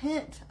 I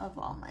repent of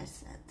all my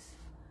sins.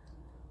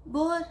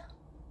 Lord,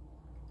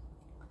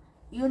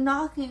 you're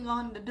knocking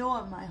on the door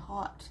of my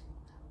heart.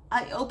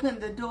 I open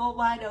the door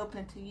wide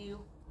open to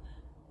you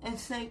and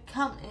say,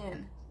 come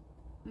in.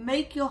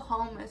 Make your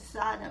home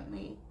inside of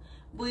me,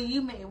 where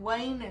you may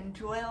reign and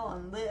dwell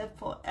and live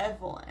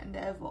forever and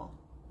ever,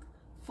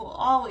 for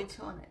all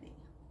eternity.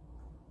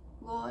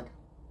 Lord,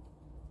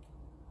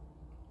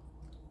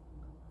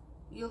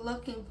 you're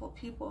looking for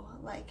people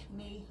like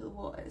me who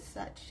will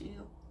accept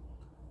you,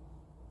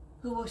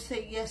 who will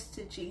say yes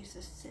to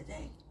Jesus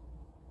today.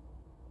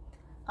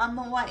 I'm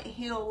right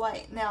here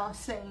right now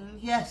saying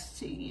yes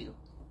to you.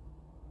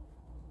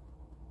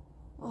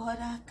 Lord,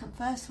 I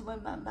confess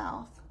with my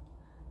mouth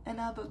and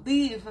I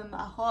believe in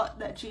my heart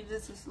that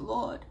Jesus is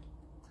Lord.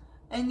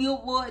 And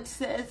your word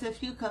says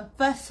if you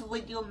confess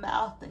with your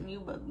mouth and you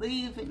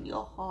believe in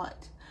your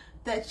heart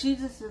that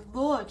Jesus is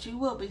Lord, you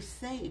will be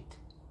saved.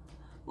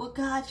 Well,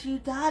 God, you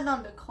died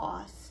on the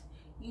cross.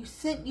 You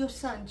sent your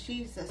son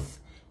Jesus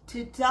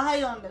to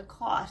die on the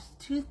cross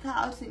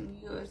 2,000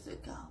 years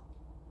ago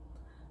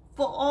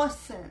for our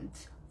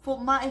sins, for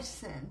my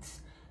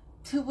sins,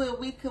 to where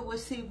we could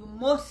receive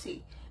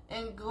mercy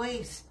and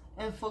grace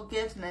and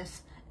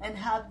forgiveness and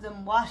have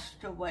them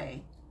washed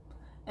away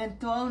and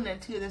thrown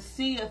into the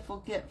sea of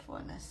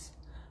forgetfulness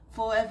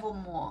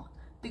forevermore.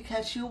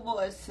 Because your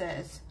word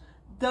says,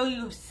 though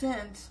your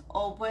sins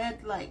are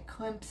red like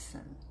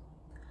crimson,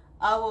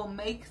 I will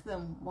make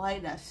them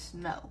white as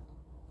snow.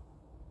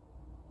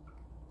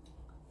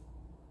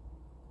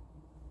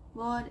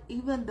 Lord,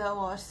 even though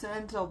our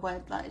sins are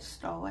red like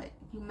scarlet,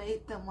 you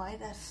made them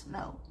white as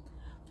snow.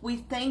 We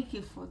thank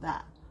you for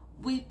that.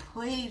 We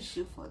praise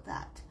you for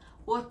that.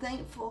 We're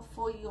thankful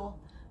for your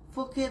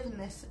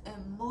forgiveness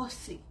and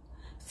mercy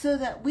so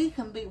that we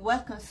can be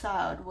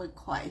reconciled with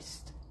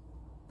Christ.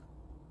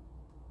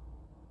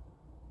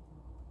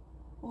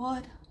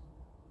 Lord,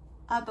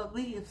 I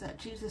believe that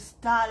Jesus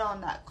died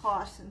on that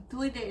cross and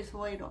 3 days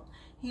later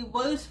he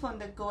rose from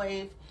the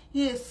grave,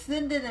 he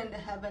ascended into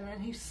heaven,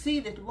 and he's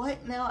seated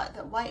right now at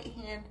the right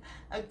hand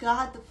of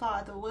God the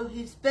Father, where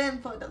he's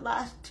been for the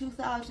last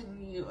 2,000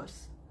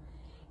 years.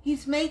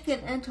 He's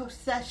making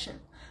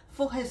intercession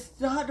for his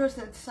daughters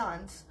and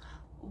sons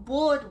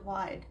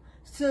worldwide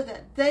so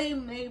that they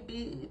may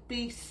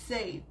be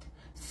saved,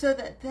 so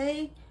that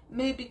they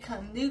may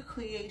become new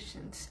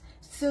creations,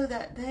 so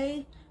that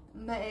they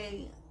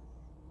may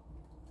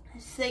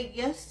say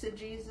yes to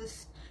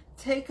Jesus,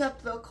 take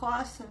up their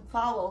cross and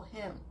follow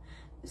him,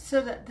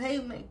 so that they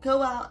may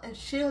go out and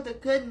share the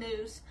good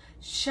news,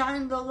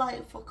 shine the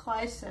light for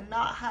Christ and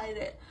not hide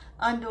it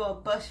under a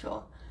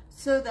bushel,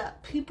 so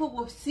that people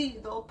will see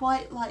the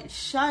bright light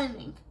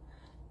shining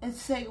and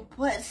say,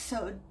 what's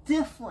so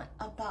different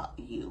about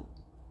you?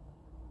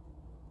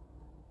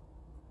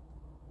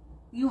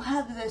 You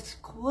have this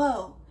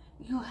glow,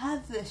 you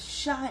have this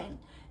shine,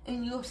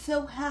 and you're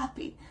so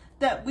happy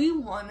that we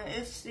want to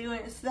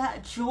experience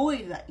that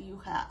joy that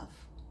you have.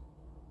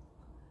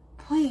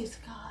 Please,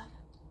 God,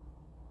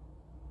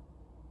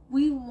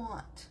 we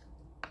want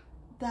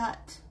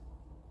that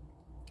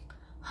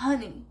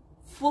honey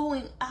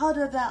flowing out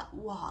of that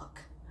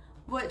rock,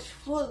 which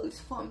flows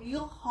from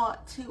your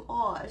heart to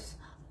ours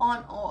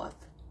on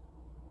earth,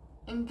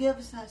 and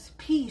gives us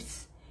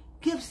peace,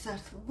 gives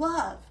us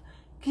love,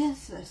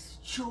 gives us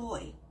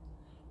joy,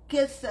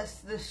 gives us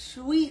the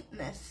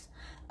sweetness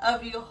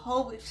of your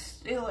Holy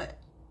Spirit.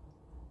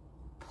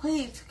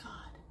 Please, God,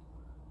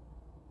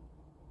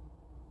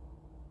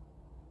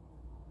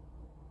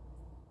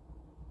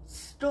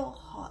 stir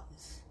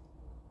hearts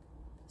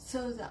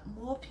so that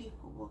more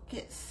people will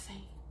get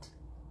saved.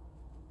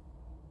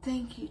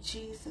 Thank you,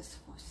 Jesus,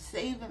 for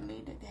saving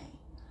me today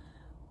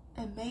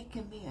and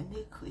making me a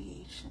new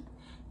creation.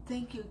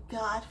 Thank you,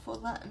 God, for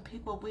letting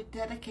people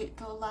rededicate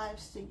their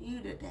lives to you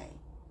today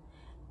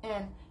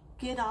and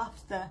get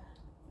off the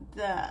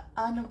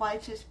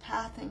unrighteous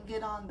path and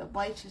get on the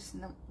righteous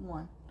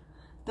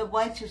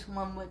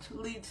one which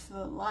leads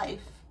to life.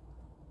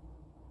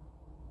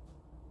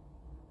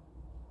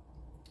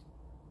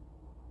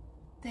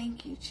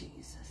 Thank you,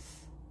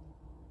 Jesus.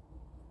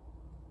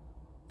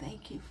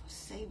 Thank you for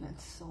saving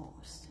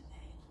souls today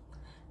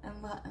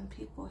and letting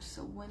people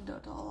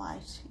surrender their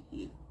lives to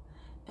you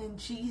In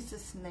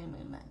Jesus' name,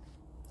 amen.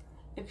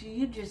 If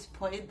you just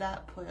prayed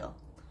that prayer,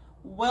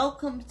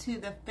 welcome to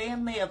the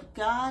family of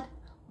God.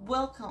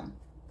 Welcome.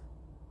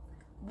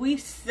 We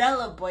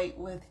celebrate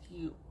with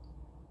you.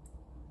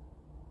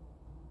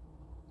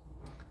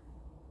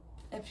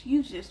 If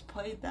you just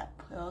prayed that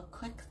prayer,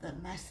 click the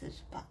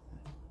message button.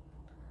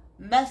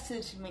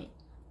 Message me.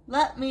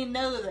 Let me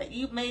know that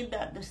you made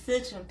that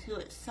decision to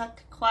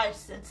accept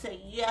Christ and say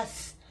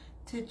yes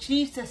to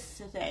Jesus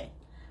today.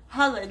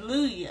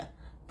 Hallelujah.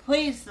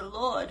 Praise the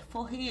Lord,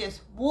 for he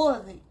is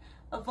worthy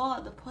of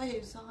all the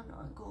praise, honor,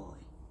 and glory.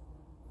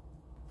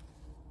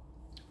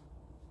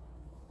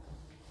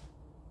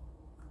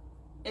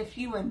 If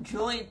you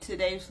enjoyed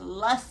today's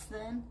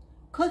lesson,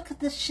 click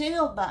the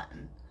share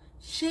button.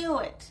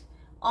 Share it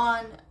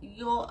on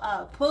your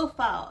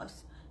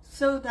profiles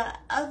so that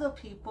other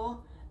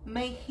people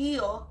may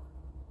hear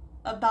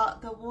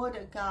about the Word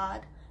of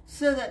God,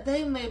 so that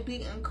they may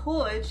be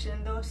encouraged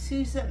in their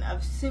season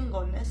of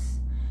singleness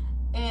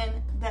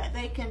and that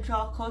they can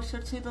draw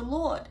closer to the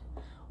Lord.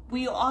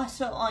 We are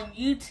also on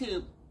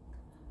YouTube.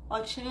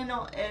 Our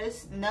channel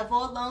is Never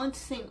Alone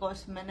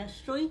Singles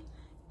Ministry,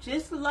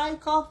 just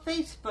like our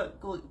Facebook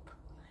group.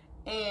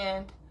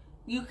 And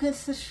you can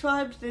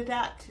subscribe to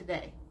that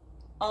today.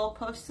 I'll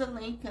post a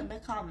link in the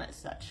comment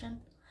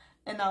section,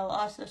 and I'll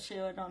also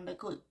share it on the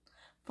group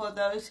for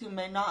those who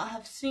may not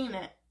have seen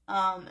it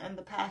in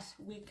the past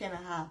week and a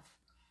half.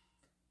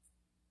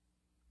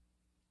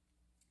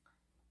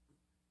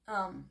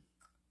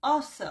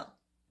 Also,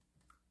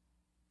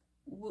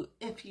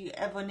 if you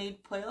ever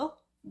need prayer,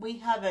 we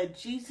have a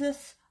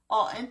Jesus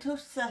Our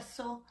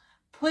Intercessor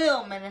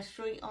prayer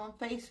ministry on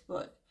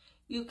Facebook.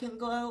 You can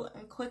go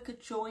and click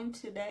join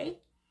today,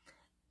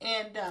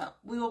 and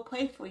we will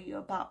pray for you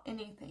about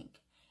anything.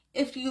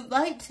 If you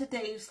like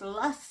today's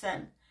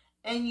lesson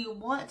and you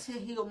want to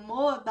hear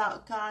more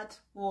about God's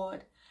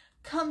Word,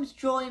 come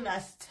join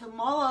us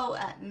tomorrow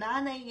at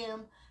 9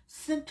 a.m.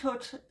 Central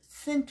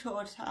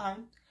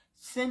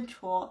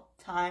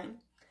Time,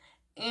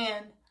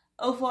 and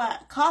over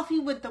at Coffee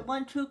with the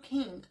One True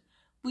King,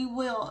 we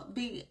will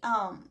be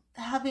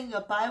having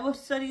a Bible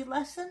study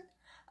lesson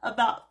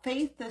about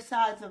faith the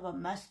size of a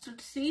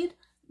mustard seed.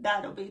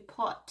 That'll be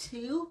part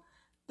 2.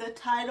 The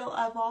title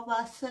of our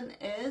lesson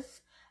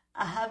is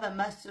I Have a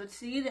Mustard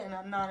Seed and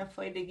I'm Not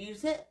Afraid to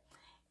Use It.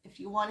 If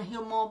you want to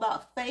hear more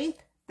about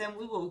faith, then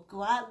we will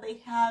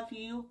gladly have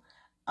you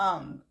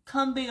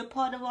come be a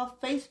part of our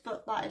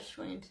Facebook live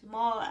stream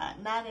tomorrow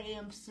at 9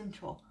 a.m.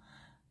 Central.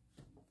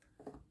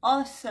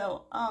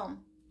 Also,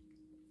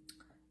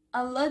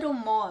 a little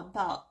more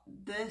about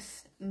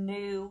this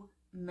new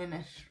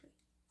ministry.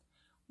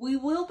 We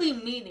will be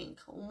meeting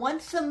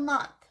once a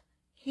month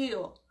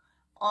here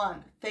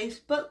on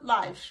Facebook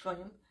live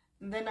stream.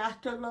 And then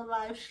after the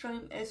live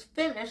stream is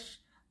finished,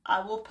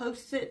 I will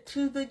post it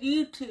to the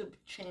YouTube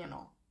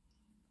channel.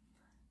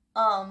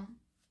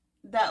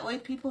 That way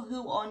people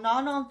who are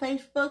not on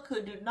Facebook,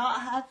 who do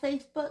not have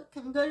Facebook,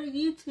 can go to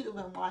YouTube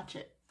and watch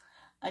it.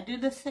 I do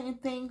the same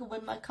thing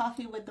with my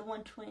Coffee with the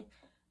One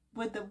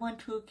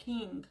True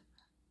King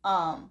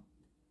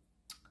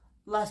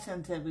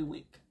lessons every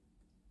week.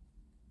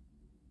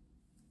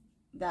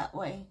 That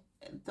way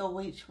they'll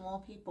reach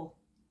more people.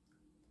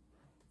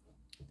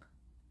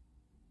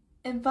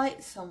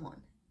 Invite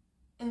someone.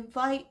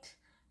 Invite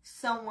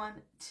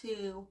someone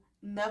to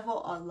Never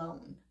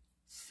Alone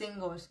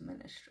Singles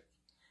Ministry,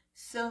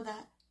 so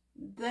that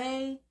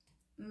they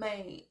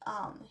may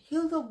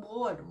hear the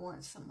Word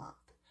once a month.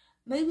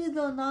 Maybe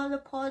they're not a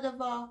part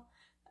of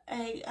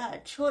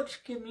a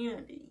church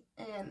community,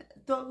 and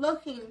they're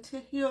looking to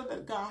hear the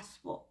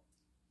gospel.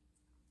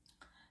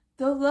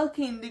 They're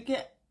looking to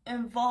get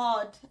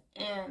involved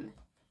in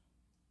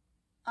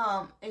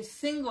a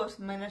singles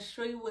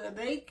ministry where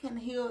they can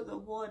hear the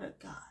Word of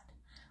God,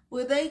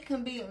 where they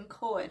can be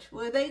encouraged,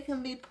 where they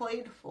can be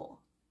prayed for.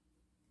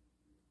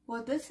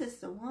 Well, this is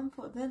the one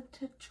for them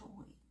to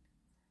join.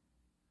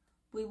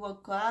 We will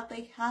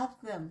gladly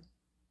have them.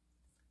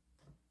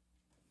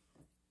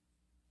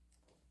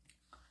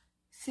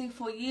 See,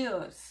 for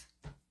years,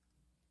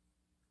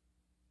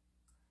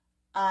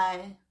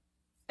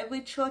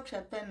 every church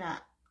I've been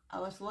at, I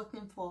was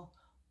looking for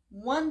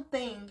one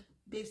thing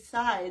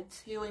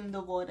besides hearing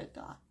the Word of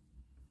God.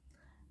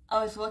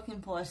 I was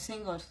looking for a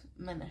singles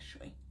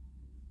ministry.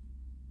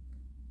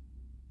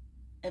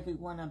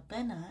 Everyone I've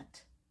been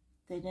at,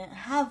 they didn't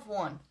have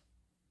one.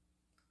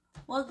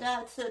 Well,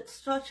 God said,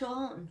 start your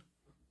own.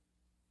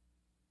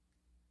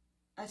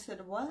 I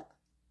said, what?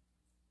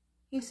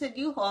 He said,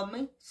 you heard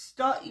me.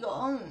 Start your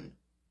own.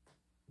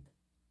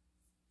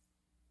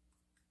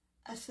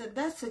 I said,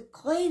 that's a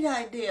great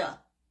idea.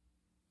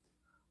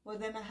 Well,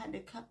 then I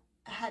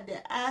had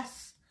to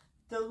ask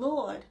the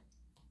Lord,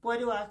 what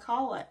do I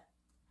call it?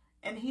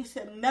 And he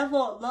said, Never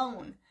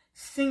Alone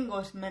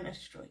Singles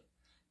Ministry.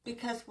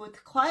 Because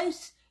with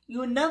Christ,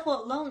 you're never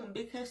alone,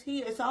 because he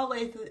is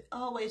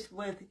always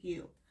with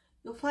you.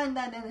 You'll find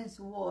that in his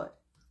word.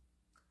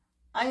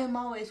 I am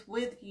always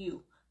with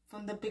you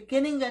from the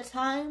beginning of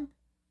time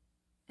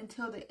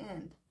until the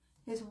end.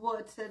 His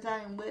word says, I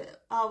am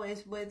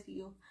always with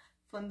you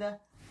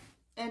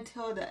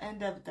until the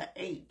end of the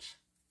age.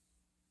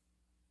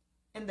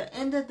 And the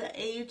end of the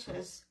age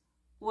is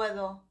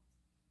whether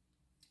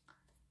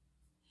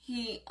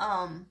he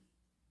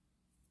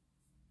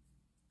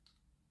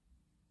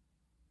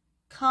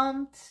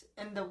comes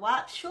in the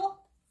rapture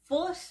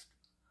first,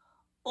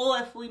 or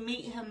if we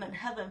meet him in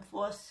heaven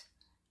first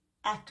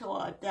after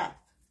our death.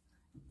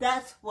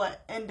 That's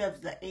what end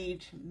of the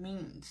age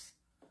means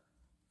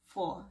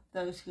for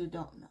those who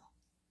don't know.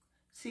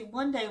 See,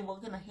 one day we're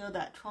going to hear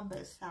that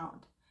trumpet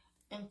sound,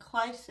 and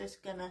Christ is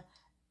going to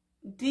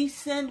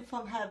descend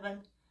from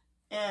heaven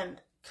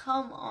and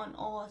come on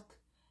earth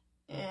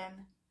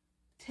and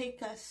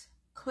take us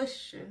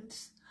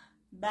Christians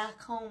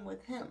back home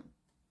with him.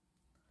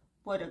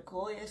 What a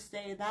glorious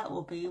day that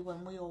will be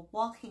when we are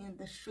walking in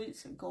the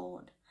streets of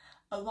gold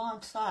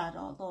alongside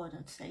our Lord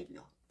and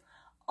Savior.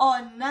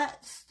 Our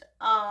next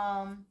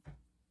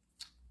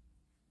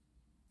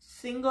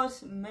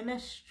Singles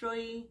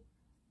Ministry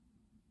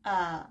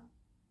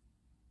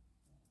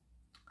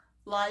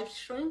live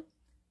stream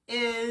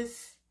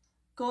is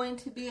going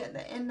to be at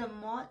the end of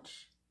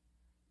March.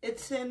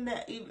 It's in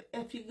the,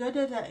 if you go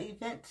to the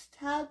events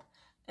tab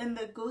in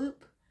the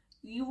group,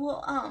 you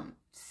will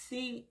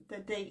see the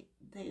date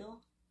there,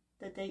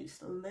 the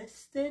dates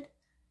listed.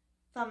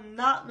 If I'm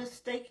not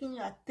mistaken,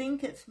 I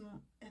think it's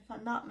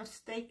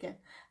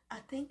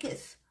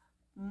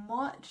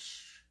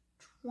March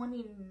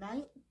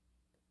 29th,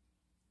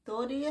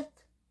 30th.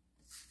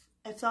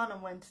 It's on a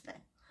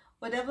Wednesday.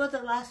 Whatever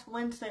the last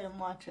Wednesday of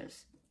March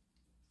is.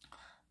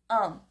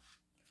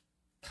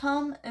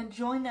 Come and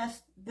join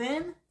us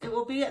then. It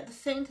will be at the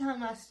same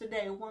time as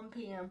today, 1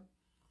 p.m.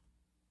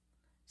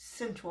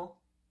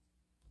 Central.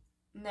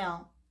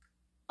 Now,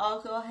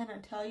 I'll go ahead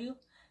and tell you,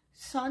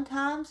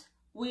 sometimes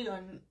we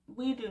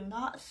do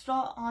not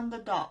start on the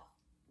dot,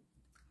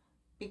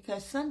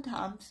 because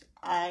sometimes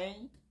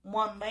I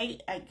run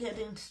late at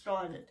getting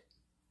started.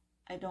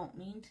 I don't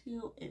mean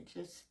to, it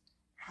just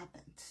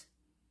happens.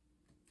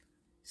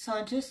 So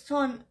I'm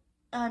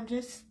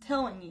just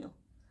telling you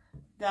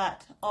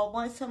that our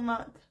once a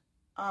month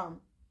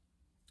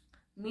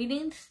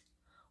meetings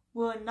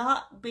will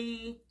not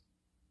be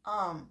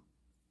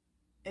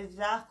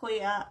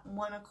exactly at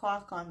 1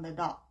 o'clock on the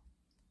dot.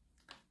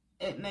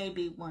 It may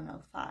be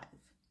 1:05.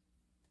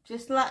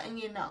 Just letting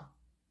you know.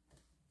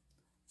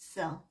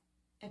 So,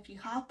 if you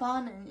hop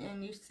on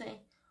and you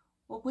say,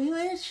 well,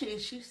 where is she?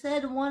 She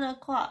said 1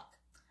 o'clock.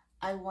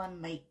 I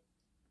run late.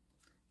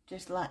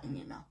 Just letting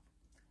you know.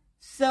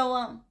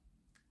 So,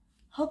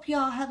 hope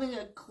y'all having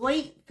a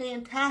great,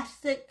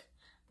 fantastic,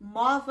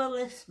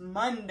 marvelous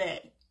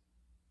Monday.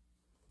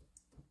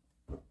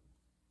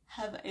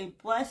 Have a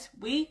blessed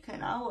week,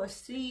 and I will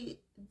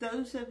see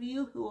those of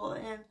you who are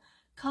in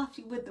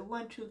Coffee with the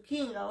One True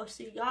King. I will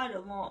see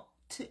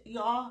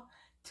y'all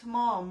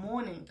tomorrow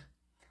morning.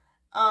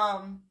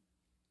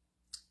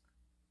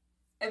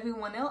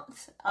 Everyone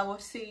else, I will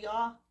see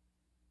y'all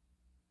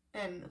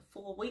in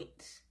 4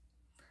 weeks,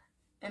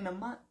 in a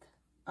month,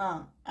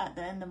 at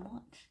the end of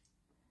March.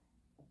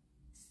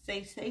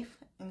 Stay safe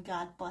and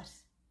God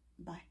bless.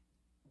 Bye.